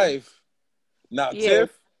drunk of y'all, life. Now, yes.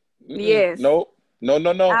 Tiff. Yes. No.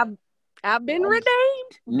 I've been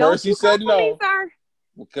redeemed. Mercy said no. Me, sir.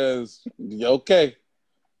 Because okay.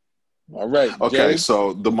 All right. Okay, James,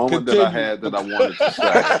 so the moment that I had that I wanted to say.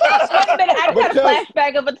 Wait a minute, I got a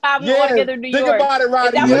flashback of a time we went together in New York. Think about it,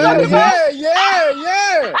 Rodney. Yeah.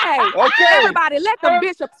 Hey, okay. Everybody, let the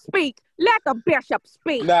bishop speak. Let the bishop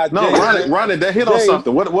speak. Nah, no, James, Ronnie, that hit on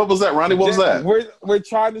something. What was that, Ronnie? What was that? We're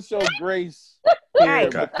trying to show grace. Hey,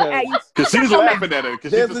 because she's laughing at it.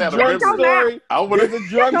 Because she just had a drunk story. There's a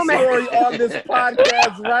drunk story on this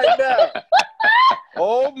podcast right now.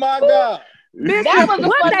 Oh my God. Bishop,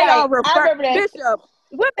 what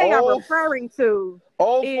they are referring to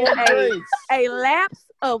is a lapse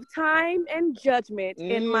of time and judgment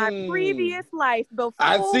in my previous life before.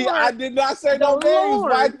 I did not say no names.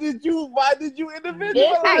 Why did you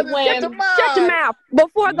individualize? Shut your mouth.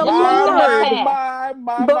 Before the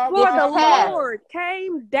Lord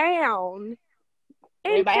came down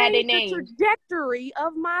and changed the trajectory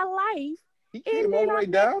of my life. He came all the way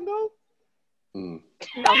down though? No,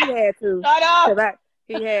 he had to. Shut up.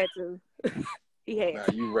 He had to. He had. Nah,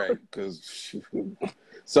 you're right. Because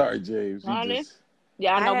sorry, James.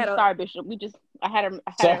 Yeah, I know. I'm sorry, Bishop. I had a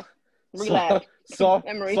relapse.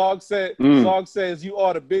 Song says you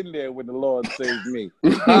ought to been there when the Lord saved me.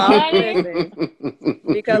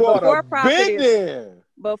 Because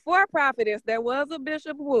before prophetess, there was a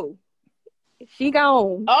Bishop Wu. She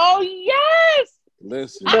gone. Oh yes.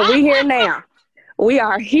 Listen. But we here now. We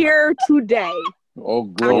are here today. Oh,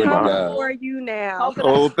 glory to God. For you now.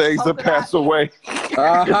 Old things have passed away.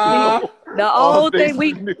 Uh-huh. The old thing,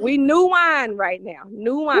 we new wine right now.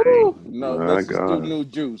 New wine. Woo. No, let's just do new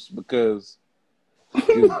juice because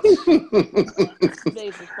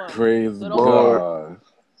praise God.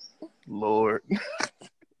 Lord.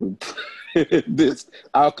 This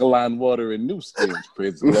alkaline water and new skins,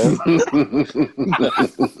 praise the Lord.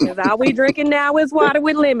 Because all we drinking now is water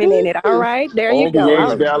with lemon in it. All right, there you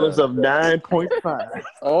go. Balance of 9.5.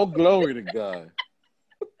 Oh, glory to God.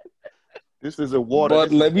 This is a water.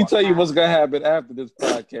 But let me tell you what's gonna happen after this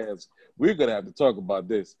podcast. We're gonna have to talk about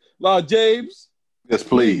this. Lord James. Yes,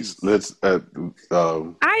 please. Let's. I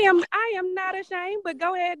am not ashamed, but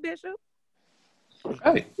go ahead, Bishop.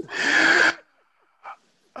 Hey.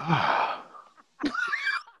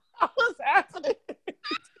 What's happening?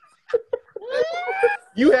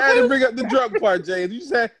 You had to bring up the drunk part, James. You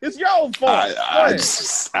said it's your own fault.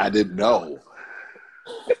 I didn't know.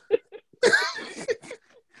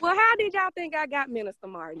 Well, how did y'all think I got Minister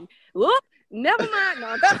Martin? Whoop, never mind.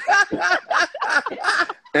 No,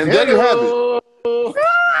 and there you have it.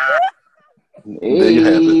 There you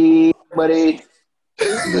have it, buddy.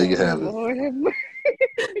 There you have it.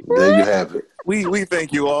 There you have it. We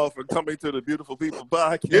thank you all for coming to the Beautiful People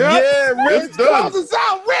podcast. Yeah, Rich, close us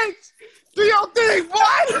out, Rich. Do your thing,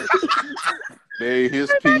 boy. May his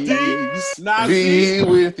peace be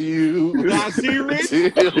with you. Now, see, Rich?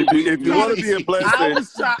 If you want to be a blessing,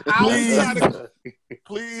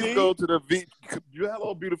 please go to the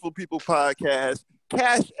Hello Beautiful People podcast.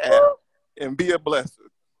 Cash App and be a blessing.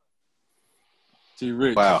 See,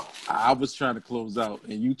 Rich, wow. I was trying to close out,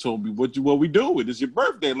 and you told me what we doing. It's your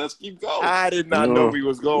birthday. Let's keep going. I did not know we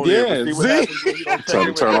was going there. See what happens when you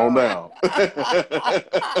don't turn on down.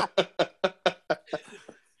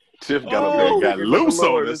 Tiff got up there and got loose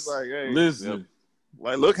on this. Like, hey, listen.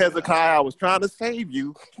 Like, look, Hezekiah, I was trying to save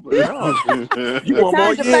you. You want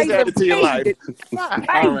more years years added to your life.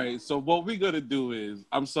 All right, so what we're going to do is,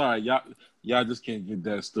 I'm sorry, y'all just can't get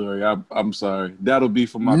that story. I'm sorry. That'll be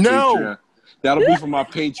for my Patreon. That'll be for my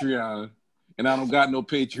Patreon, and I don't got no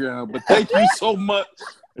Patreon. But thank you so much.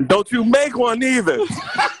 Don't you make one either.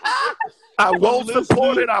 I won't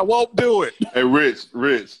support it. I won't do it. Hey, Rich,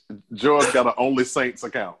 George got an Only Saints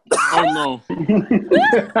account. Oh no! The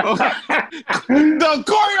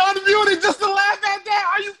Corey unmuted just to laugh at that.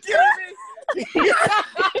 Are you kidding me?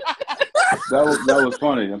 That was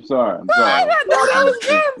funny. I'm sorry.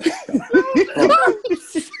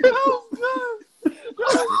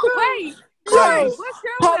 Wait.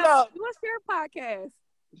 What's your podcast?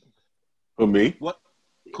 For me? What?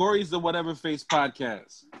 Corey's the Whatever Face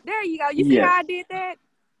podcast. There you go. You see how I did that?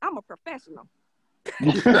 I'm a professional.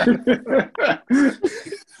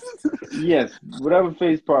 Yes, Whatever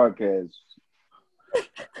Face podcast.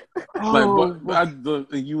 Like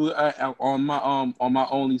on my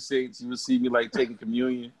Only Saints, you would see me like taking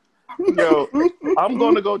communion. Yo, I'm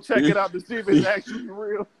gonna go check it out to see if it's actually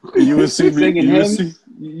real. You would see me singing hymns.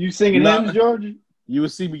 You singing hymns, George? You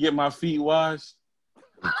would see me get my feet washed.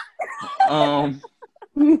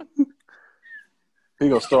 He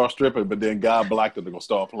gonna start stripping, but then God blocked it. They're gonna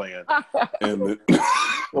start playing, and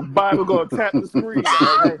the Bible gonna tap the screen.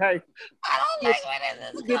 Hey.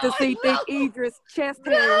 Get to see Thick Idris chest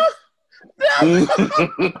hair. And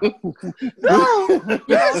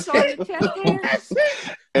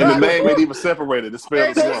the name ain't even separated. It's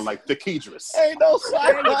spelled as one, like Thick Idris. Ain't no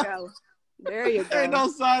sign off. There you go. Ain't no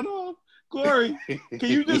sign off. Corey, can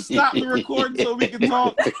you just stop the recording so we can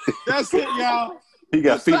talk? That's it, y'all. He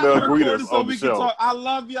got female greeters on the show. I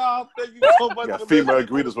love y'all. Thank you so much. He got female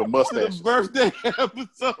greeters with mustaches. The birthday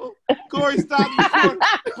episode. Corey, stop.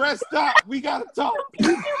 Press stop. We gotta talk.